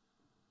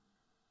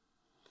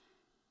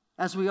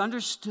 As we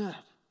understood,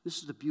 this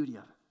is the beauty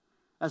of it.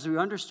 As we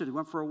understood, we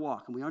went for a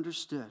walk and we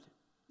understood,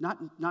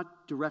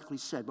 not directly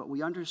said, but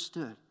we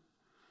understood,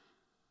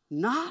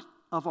 not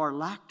of our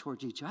lack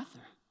towards each other,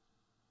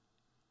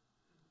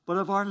 but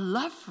of our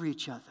love for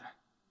each other.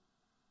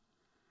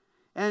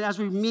 And as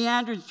we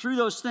meandered through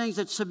those things,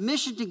 that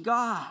submission to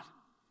God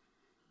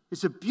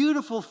It's a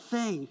beautiful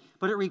thing,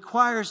 but it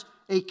requires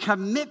a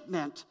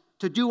commitment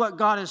to do what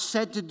God has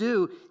said to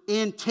do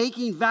in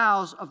taking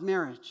vows of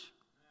marriage.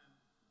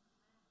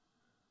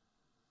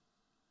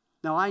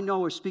 Now, I know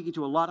we're speaking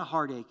to a lot of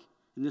heartache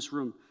in this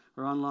room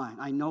or online.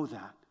 I know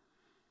that.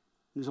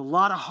 There's a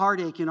lot of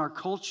heartache in our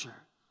culture.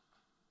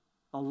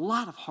 A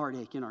lot of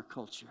heartache in our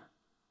culture.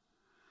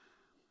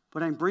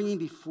 But I'm bringing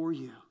before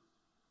you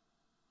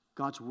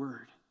God's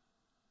word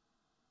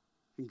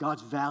and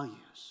God's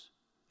values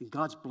and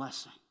God's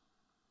blessing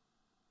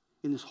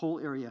in this whole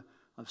area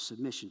of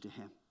submission to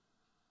Him,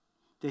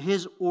 to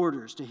His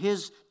orders, to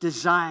His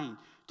design,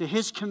 to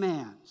His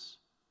commands.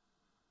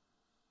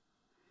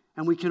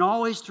 And we can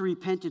always, through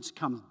repentance,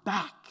 come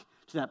back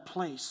to that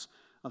place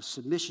of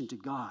submission to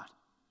God.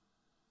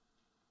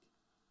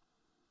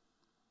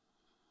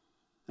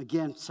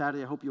 Again,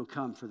 Saturday, I hope you'll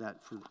come for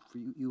that, for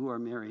you who are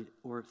married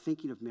or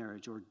thinking of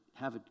marriage or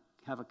have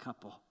a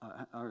couple,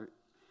 or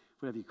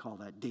whatever you call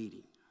that,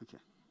 dating. Okay.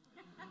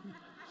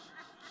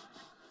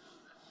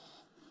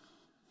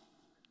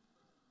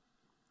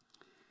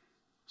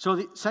 So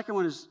the second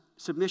one is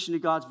submission to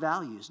God's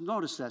values.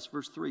 Notice that's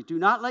verse 3. Do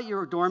not let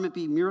your adornment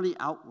be merely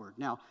outward.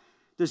 Now,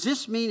 does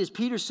this mean, is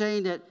Peter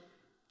saying that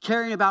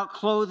caring about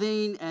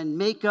clothing and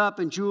makeup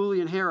and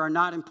jewelry and hair are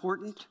not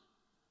important?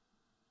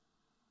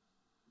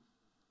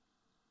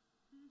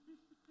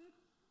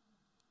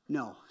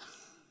 No.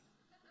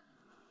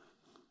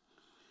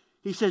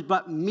 He says,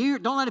 but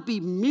don't let it be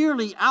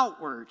merely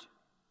outward.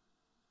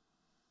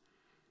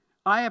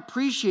 I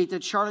appreciate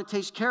that Charlotte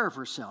takes care of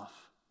herself.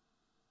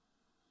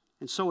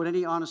 And so would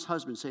any honest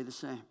husband say the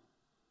same.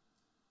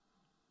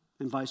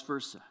 And vice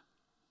versa.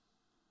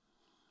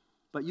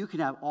 But you can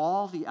have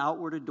all the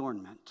outward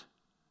adornment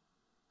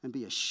and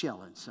be a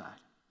shell inside.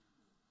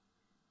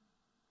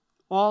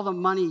 All the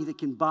money that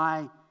can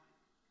buy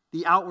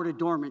the outward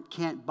adornment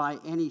can't buy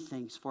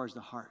anything as far as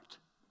the heart.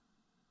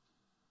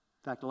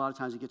 In fact, a lot of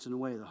times it gets in the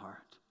way of the heart.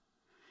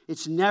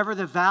 It's never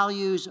the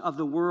values of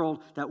the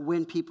world that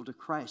win people to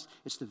Christ.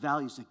 It's the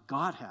values that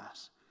God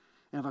has.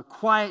 And of a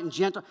quiet and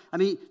gentle,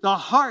 the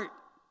heart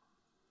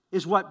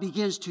is what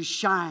begins to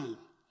shine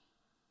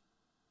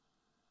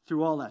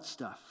through all that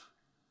stuff.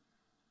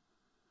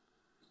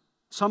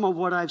 Some of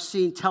what I've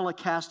seen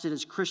telecasted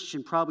as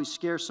Christian probably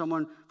scares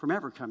someone from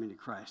ever coming to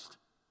Christ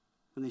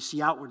when they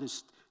see outward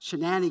this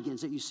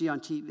shenanigans that you see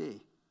on TV.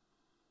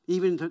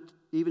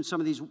 Even some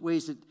of these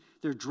ways that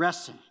they're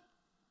dressing.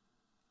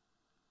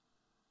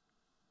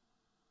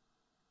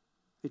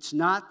 It's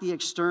not the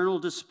external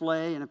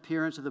display and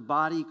appearance of the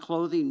body,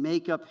 clothing,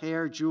 makeup,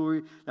 hair,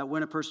 jewelry that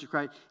win a person to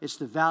Christ. It's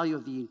the value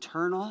of the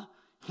internal,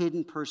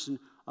 hidden person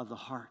of the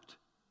heart.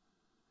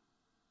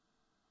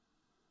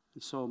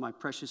 And so, my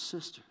precious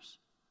sisters,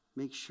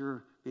 make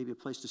sure, maybe a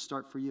place to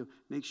start for you,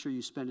 make sure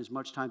you spend as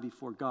much time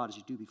before God as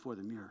you do before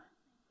the mirror.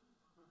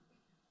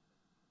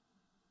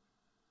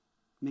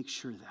 Make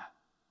sure that.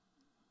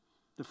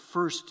 The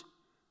first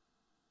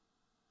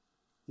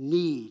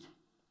need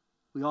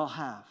we all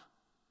have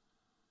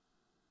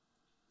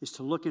is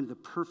to look into the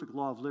perfect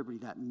law of liberty,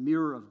 that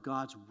mirror of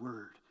God's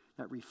word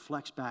that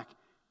reflects back,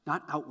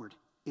 not outward,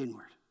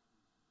 inward.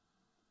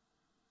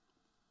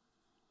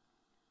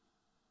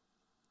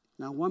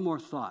 Now, one more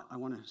thought I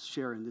want to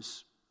share in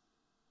this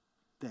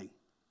thing.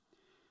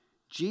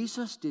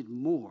 Jesus did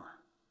more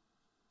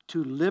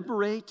to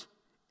liberate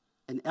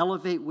and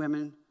elevate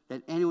women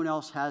than anyone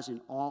else has in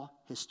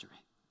all history.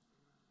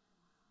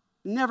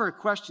 Never a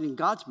question in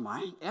God's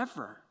mind,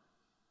 ever.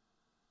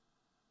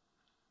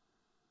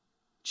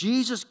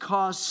 Jesus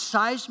caused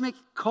seismic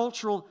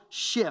cultural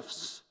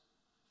shifts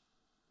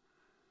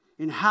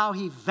in how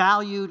he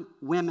valued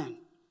women.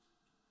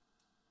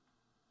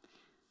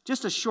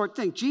 Just a short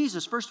thing.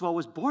 Jesus, first of all,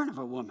 was born of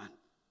a woman.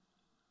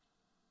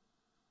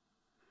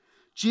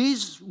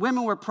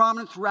 Women were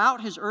prominent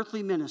throughout his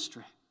earthly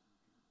ministry.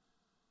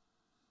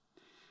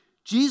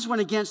 Jesus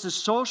went against the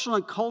social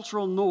and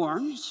cultural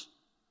norms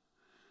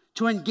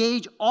to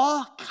engage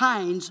all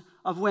kinds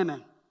of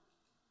women.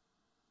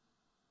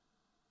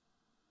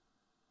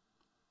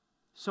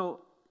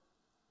 So,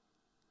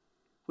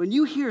 when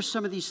you hear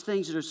some of these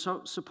things that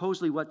are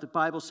supposedly what the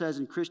Bible says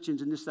in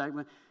Christians and this, that,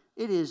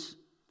 it is,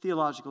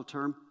 theological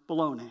term,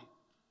 baloney.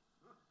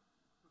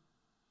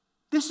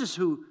 This is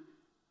who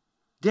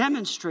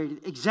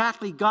demonstrated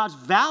exactly God's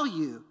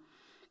value,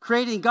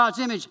 creating God's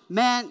image,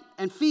 man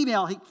and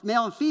female,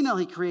 male and female,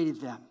 he created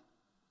them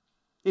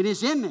in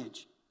his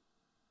image.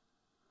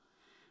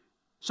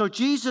 So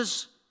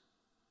Jesus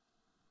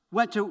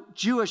went to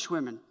Jewish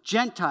women,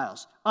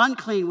 Gentiles,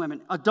 unclean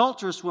women,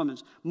 adulterous women,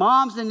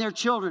 moms and their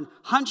children,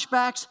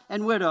 hunchbacks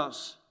and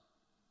widows.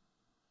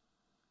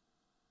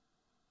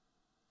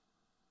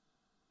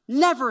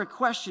 Never a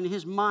question in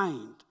his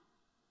mind.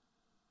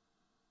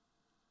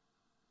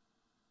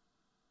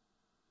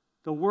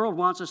 The world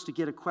wants us to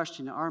get a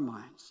question in our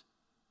minds.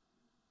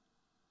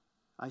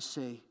 I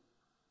say,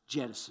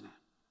 jettison it.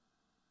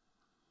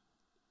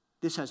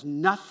 This has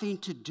nothing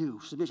to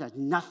do, submission has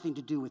nothing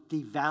to do with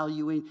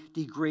devaluing,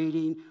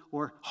 degrading,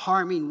 or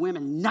harming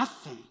women.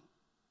 Nothing.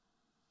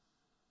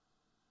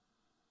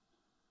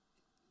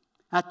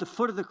 At the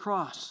foot of the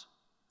cross,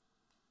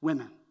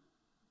 women.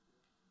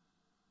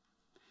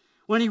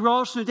 When he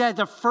rose from the dead,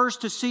 the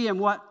first to see him,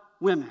 what?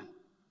 Women.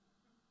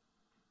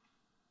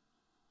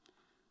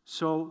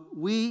 So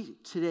we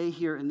today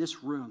here in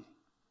this room,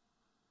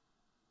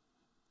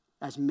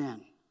 as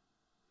men,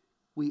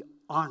 we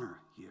honor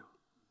you.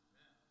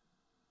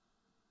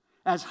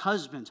 As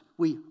husbands,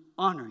 we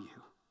honor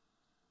you.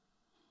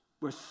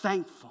 We're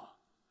thankful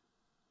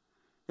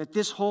that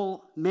this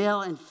whole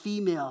male and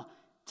female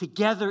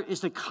together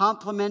is the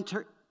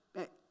complementary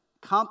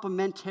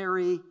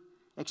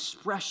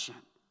expression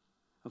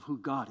of who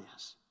God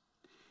is.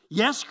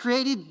 Yes,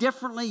 created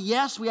differently.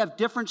 Yes, we have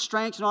different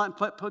strengths and all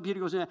that, and beauty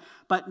goes in it,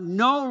 but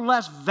no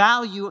less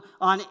value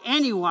on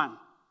anyone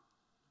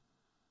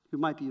who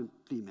might be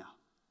female.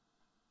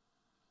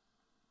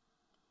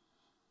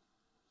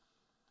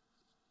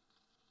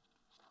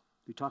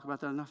 We talk about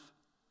that enough?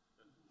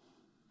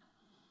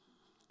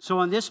 So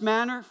in this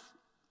manner,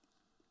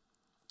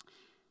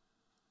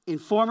 in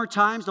former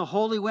times, the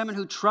holy women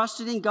who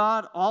trusted in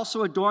God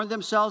also adorned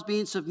themselves,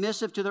 being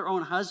submissive to their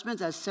own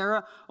husbands, as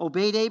Sarah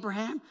obeyed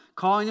Abraham,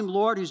 calling him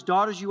Lord, whose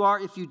daughters you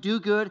are, if you do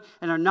good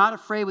and are not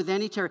afraid with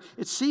any terror.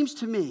 It seems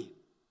to me,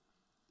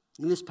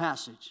 in this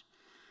passage,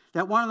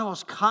 that one of the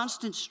most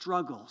constant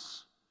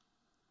struggles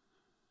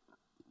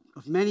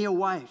of many a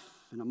wife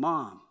and a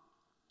mom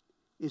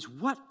is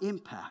what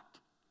impact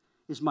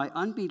is my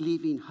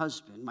unbelieving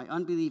husband, my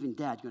unbelieving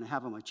dad going to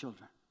have on my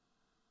children?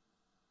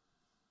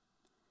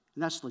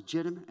 And that's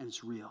legitimate and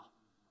it's real.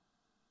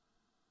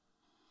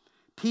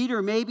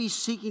 Peter may be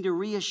seeking to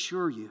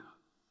reassure you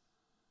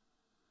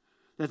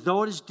that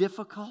though it is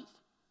difficult,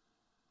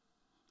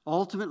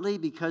 ultimately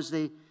because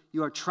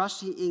you are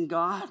trusting in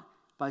God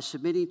by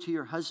submitting to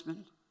your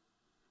husband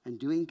and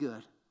doing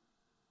good,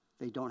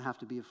 they don't have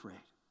to be afraid.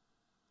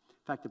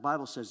 In fact, the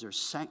Bible says their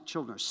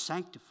children are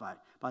sanctified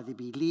by the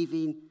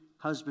believing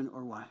husband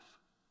or wife.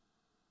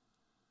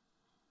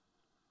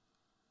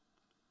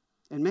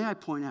 And may I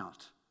point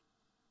out,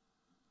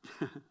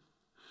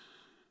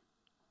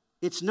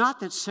 it's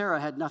not that Sarah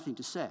had nothing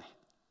to say.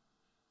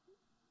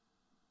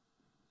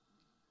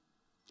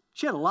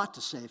 She had a lot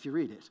to say if you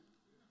read it.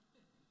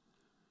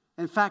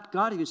 In fact,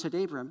 God even said to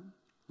Abraham,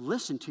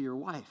 listen to your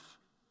wife.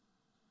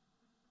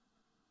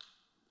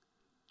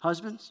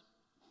 Husbands,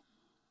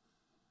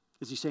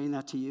 is he saying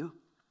that to you?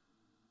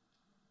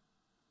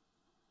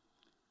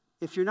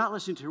 If you're not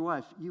listening to your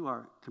wife, you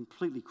are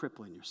completely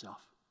crippling yourself.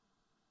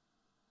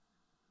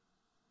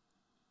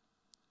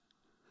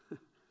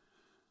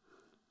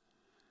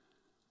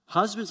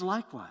 Husbands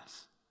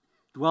likewise,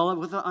 dwell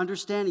with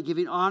understanding,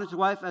 giving honor to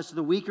wife as to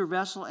the weaker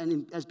vessel,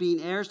 and as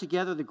being heirs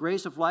together of the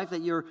grace of life,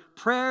 that your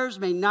prayers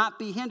may not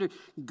be hindered.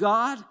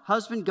 God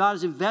has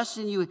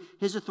invested in you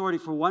his authority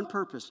for one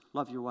purpose: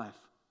 love your wife.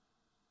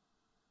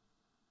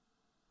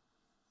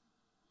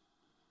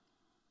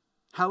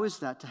 How is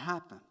that to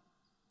happen?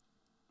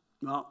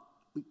 Well,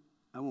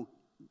 I won't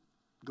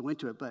go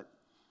into it, but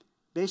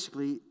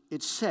basically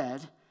it's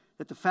said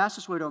that the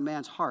fastest way to a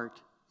man's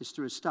heart is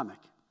through his stomach.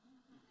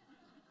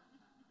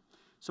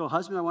 So,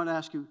 husband, I want to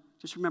ask you,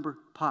 just remember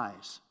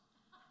pies.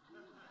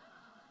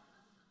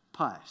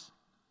 Pies.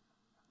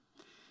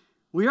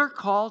 We are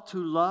called to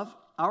love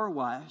our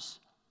wives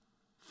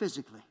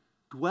physically.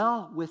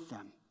 Dwell with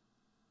them.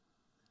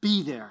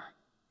 Be there.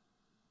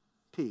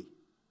 P.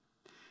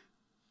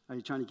 Are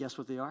you trying to guess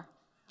what they are?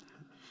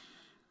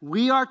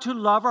 We are to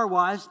love our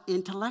wives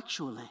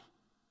intellectually,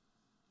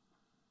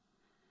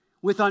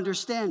 with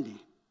understanding.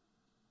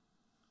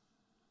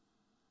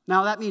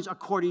 Now, that means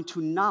according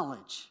to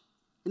knowledge.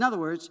 In other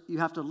words, you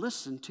have to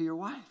listen to your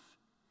wife.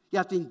 You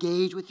have to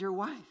engage with your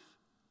wife.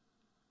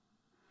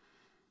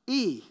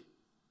 E,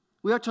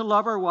 we are to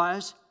love our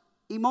wives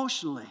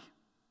emotionally,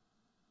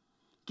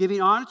 giving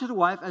honor to the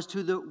wife as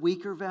to the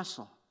weaker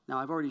vessel. Now,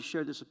 I've already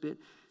shared this a bit.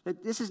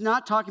 That this is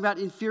not talking about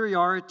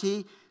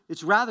inferiority.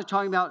 It's rather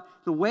talking about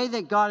the way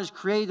that God has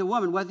created the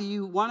woman, whether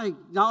you want to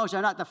acknowledge that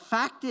or not. The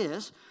fact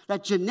is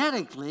that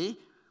genetically,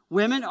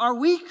 women are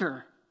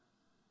weaker.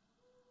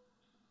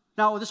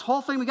 Now, this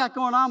whole thing we got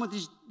going on with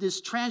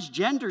this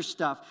transgender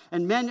stuff,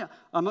 and men,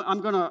 I'm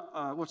going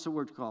to, what's the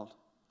word called?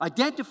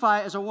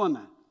 Identify as a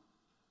woman.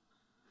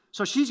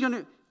 So he is going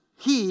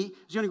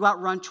to go out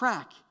and run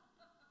track.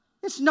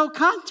 It's no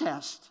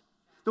contest.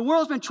 The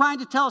world's been trying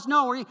to tell us,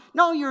 no,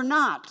 you're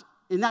not,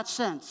 in that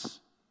sense.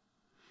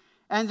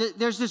 And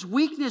there's this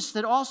weakness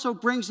that also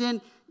brings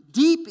in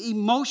deep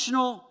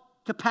emotional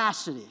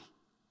capacity.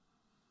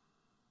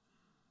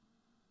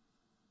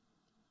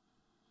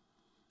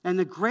 And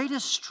the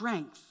greatest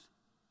strength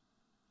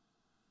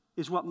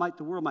is what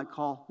the world might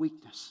call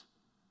weakness.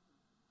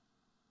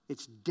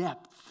 It's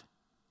depth.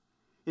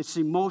 It's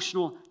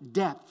emotional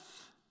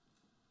depth.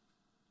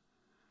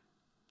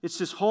 It's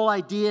this whole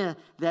idea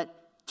that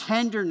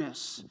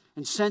tenderness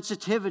and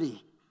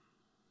sensitivity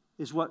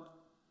is what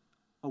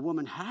a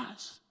woman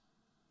has.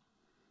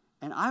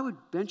 And I would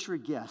venture a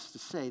guess to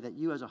say that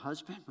you as a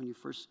husband,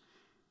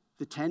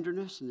 the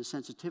tenderness and the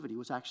sensitivity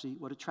was actually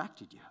what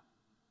attracted you.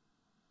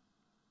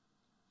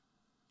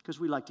 Because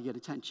we like to get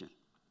attention.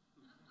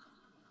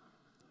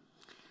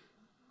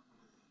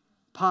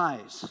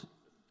 pies.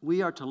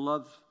 We are to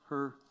love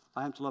her.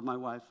 I am to love my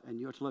wife, and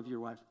you are to love your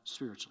wife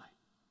spiritually.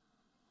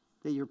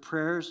 That your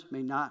prayers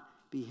may not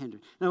be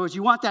hindered. In other words,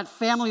 you want that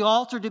family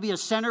altar to be a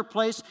center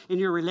place in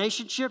your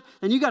relationship,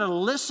 then you got to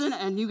listen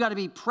and you got to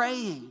be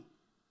praying.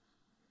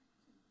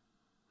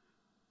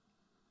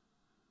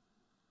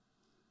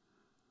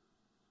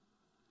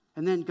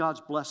 And then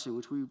God's blessing,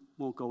 which we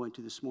won't go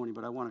into this morning,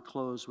 but I want to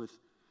close with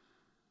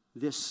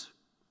this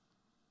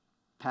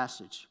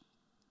passage.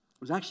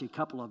 There's actually a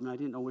couple of them. I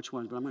didn't know which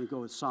ones, but I'm going to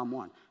go with Psalm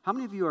 1. How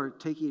many of you are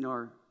taking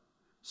our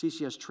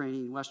CCS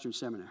training, Western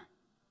Seminary?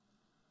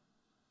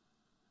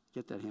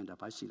 Get that hand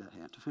up. I see that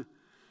hand.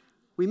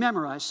 We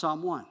memorized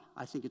Psalm 1.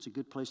 I think it's a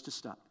good place to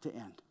stop, to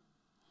end.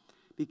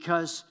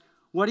 Because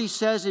what he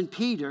says in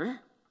Peter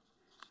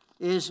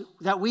is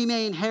that we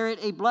may inherit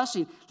a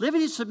blessing.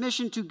 Living in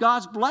submission to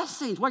God's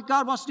blessings, what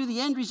God wants to do, the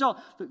end result.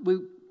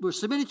 We're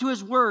submitted to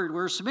his word.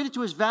 We're submitted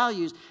to his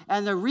values.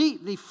 And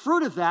the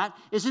fruit of that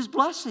is his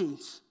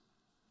blessings.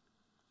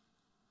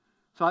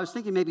 So I was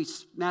thinking maybe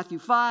Matthew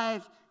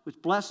 5,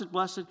 with blessed,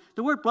 blessed.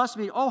 The word blessed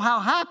means, oh, how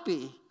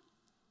happy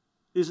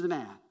is the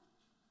man.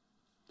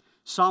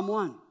 Psalm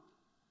 1.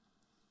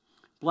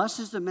 Blessed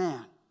is the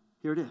man,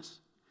 here it is,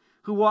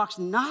 who walks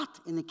not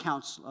in the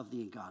counsel of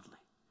the ungodly,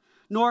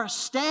 nor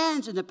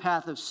stands in the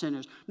path of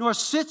sinners, nor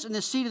sits in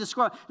the seat of the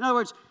scornful. In other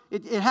words,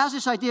 it has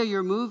this idea,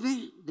 you're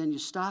moving, then you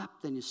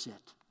stop, then you sit.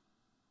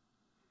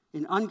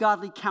 In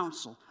ungodly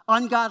counsel,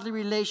 ungodly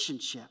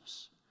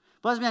relationships.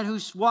 Blessed man who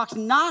walks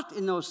not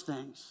in those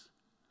things,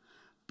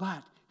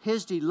 but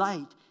his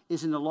delight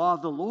is in the law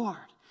of the Lord.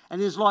 And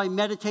in his law he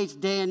meditates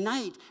day and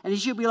night. And he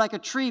should be like a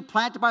tree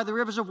planted by the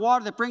rivers of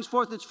water that brings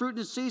forth its fruit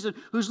in its season,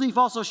 whose leaf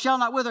also shall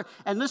not wither.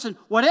 And listen,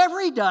 whatever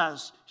he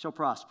does shall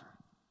prosper.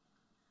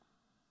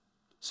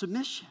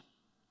 Submission.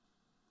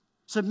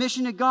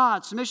 Submission to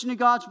God. Submission to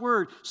God's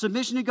word.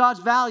 Submission to God's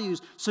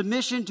values.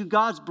 Submission to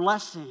God's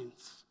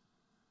blessings.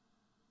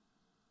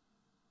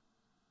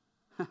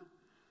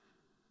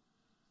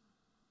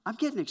 I'm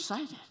getting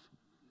excited.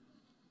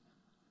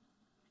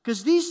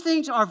 Because these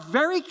things are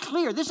very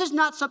clear. This is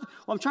not something,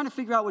 well, I'm trying to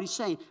figure out what he's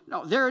saying.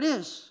 No, there it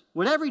is.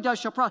 Whatever he does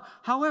shall prosper.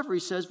 However, he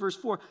says, verse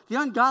 4, the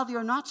ungodly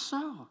are not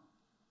so.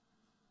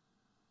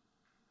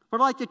 But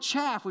like the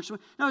chaff, which,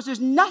 no, there's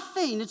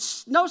nothing.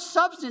 It's no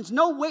substance,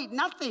 no weight,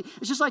 nothing.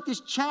 It's just like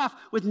this chaff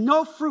with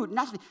no fruit,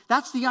 nothing.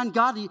 That's the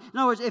ungodly. In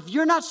other words, if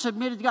you're not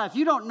submitted to God, if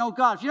you don't know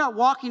God, if you're not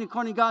walking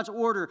according to God's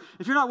order,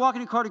 if you're not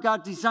walking according to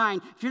God's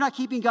design, if you're not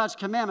keeping God's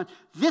commandment,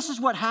 this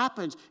is what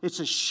happens. It's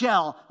a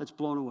shell that's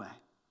blown away.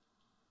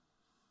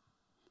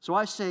 So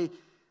I say,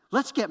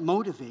 let's get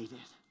motivated.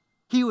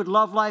 He would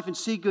love life and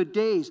see good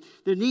days.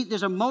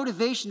 There's a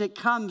motivation that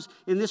comes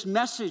in this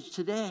message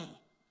today.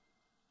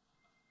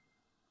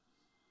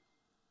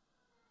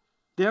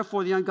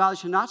 Therefore, the ungodly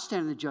shall not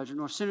stand in the judgment,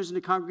 nor sinners in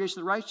the congregation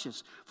of the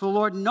righteous. For the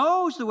Lord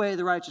knows the way of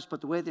the righteous,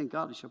 but the way of the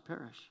ungodly shall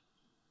perish.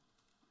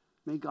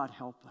 May God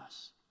help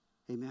us.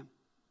 Amen.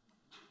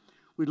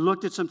 We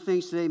looked at some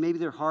things today. Maybe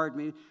they're hard,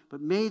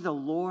 but may the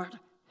Lord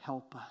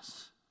help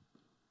us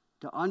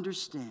to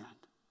understand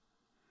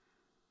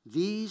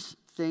these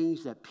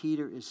things that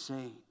Peter is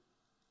saying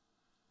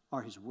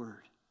are his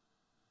word.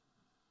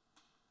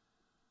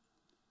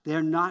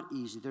 They're not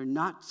easy. They're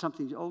not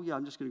something, oh yeah,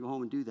 I'm just going to go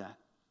home and do that.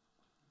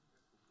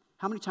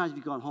 How many times have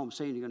you gone home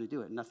saying you're going to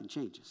do it and nothing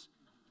changes?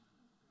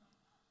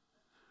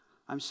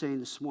 I'm saying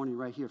this morning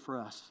right here for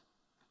us,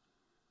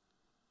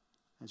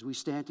 as we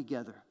stand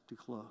together to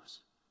close,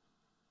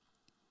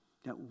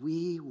 that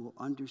we will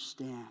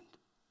understand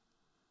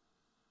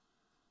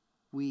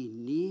we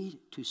need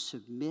to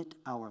submit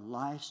our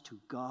lives to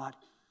God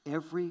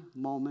every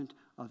moment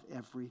of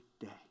every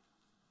day.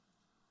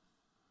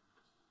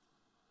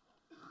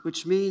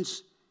 Which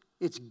means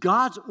it's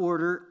God's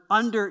order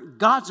under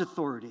God's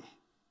authority.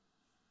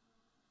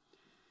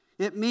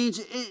 It means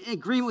in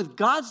agreement with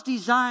God's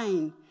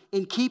design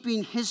in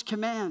keeping his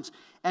commands.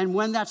 And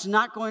when that's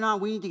not going on,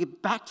 we need to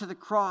get back to the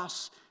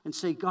cross and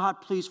say,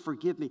 God, please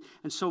forgive me.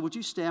 And so would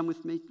you stand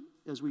with me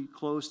as we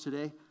close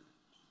today?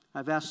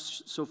 I've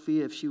asked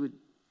Sophia if she would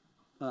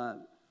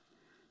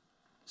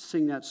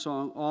sing that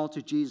song, All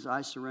to Jesus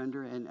I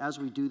Surrender. And as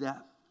we do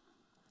that,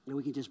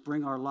 we can just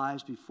bring our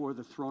lives before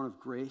the throne of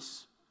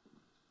grace,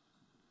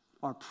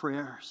 our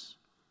prayers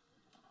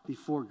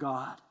before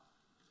God.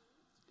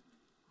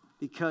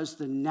 Because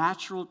the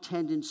natural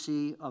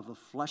tendency of a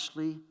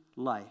fleshly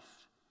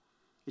life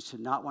is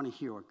to not want to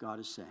hear what God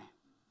is saying.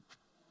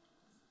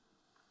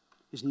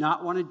 Is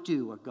not want to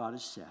do what God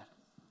has said.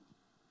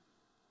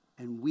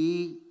 And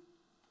we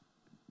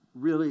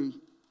really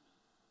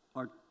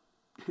are,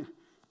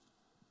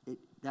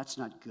 that's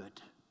not good.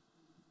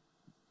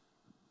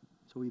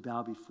 So we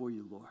bow before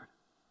you, Lord.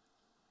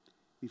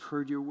 We've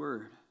heard your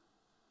word.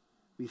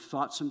 We've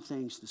thought some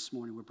things this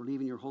morning. We're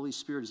believing your Holy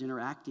Spirit is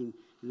interacting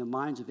in the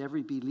minds of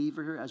every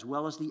believer here as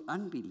well as the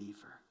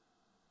unbeliever.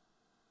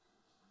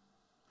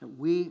 That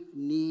we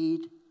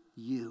need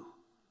you.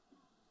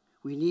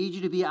 We need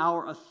you to be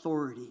our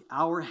authority,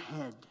 our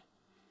head.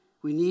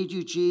 We need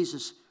you,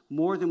 Jesus,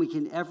 more than we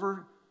can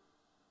ever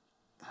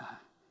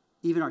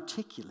even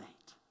articulate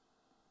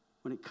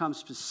when it comes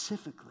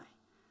specifically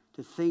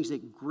to things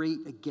that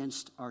grate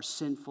against our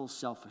sinful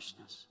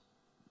selfishness.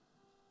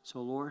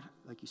 So, Lord,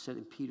 like you said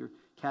in Peter,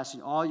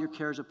 casting all your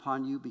cares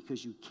upon you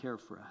because you care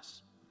for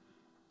us.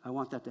 I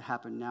want that to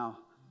happen now.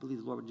 I believe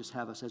the Lord would just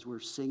have us as we're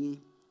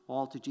singing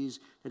all to Jesus,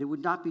 that it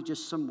would not be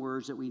just some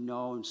words that we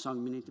know and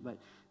sung many, but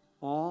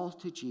all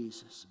to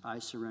Jesus I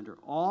surrender.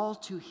 All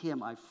to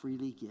him I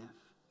freely give.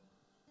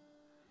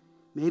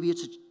 Maybe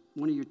it's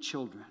one of your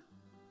children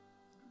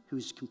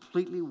who's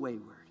completely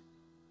wayward.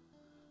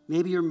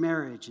 Maybe your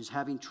marriage is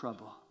having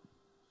trouble.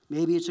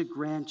 Maybe it's a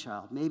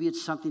grandchild. Maybe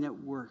it's something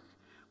at work.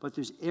 But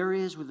there's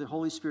areas where the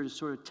Holy Spirit is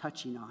sort of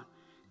touching on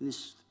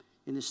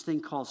in this thing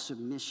called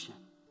submission,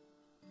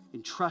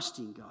 in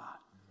trusting God,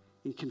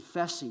 in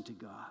confessing to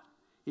God,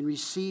 in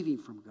receiving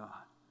from God.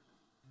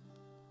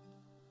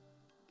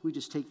 We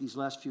just take these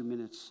last few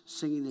minutes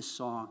singing this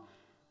song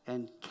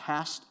and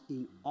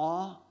casting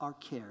all our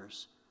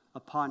cares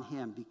upon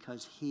him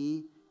because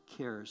he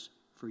cares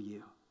for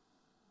you.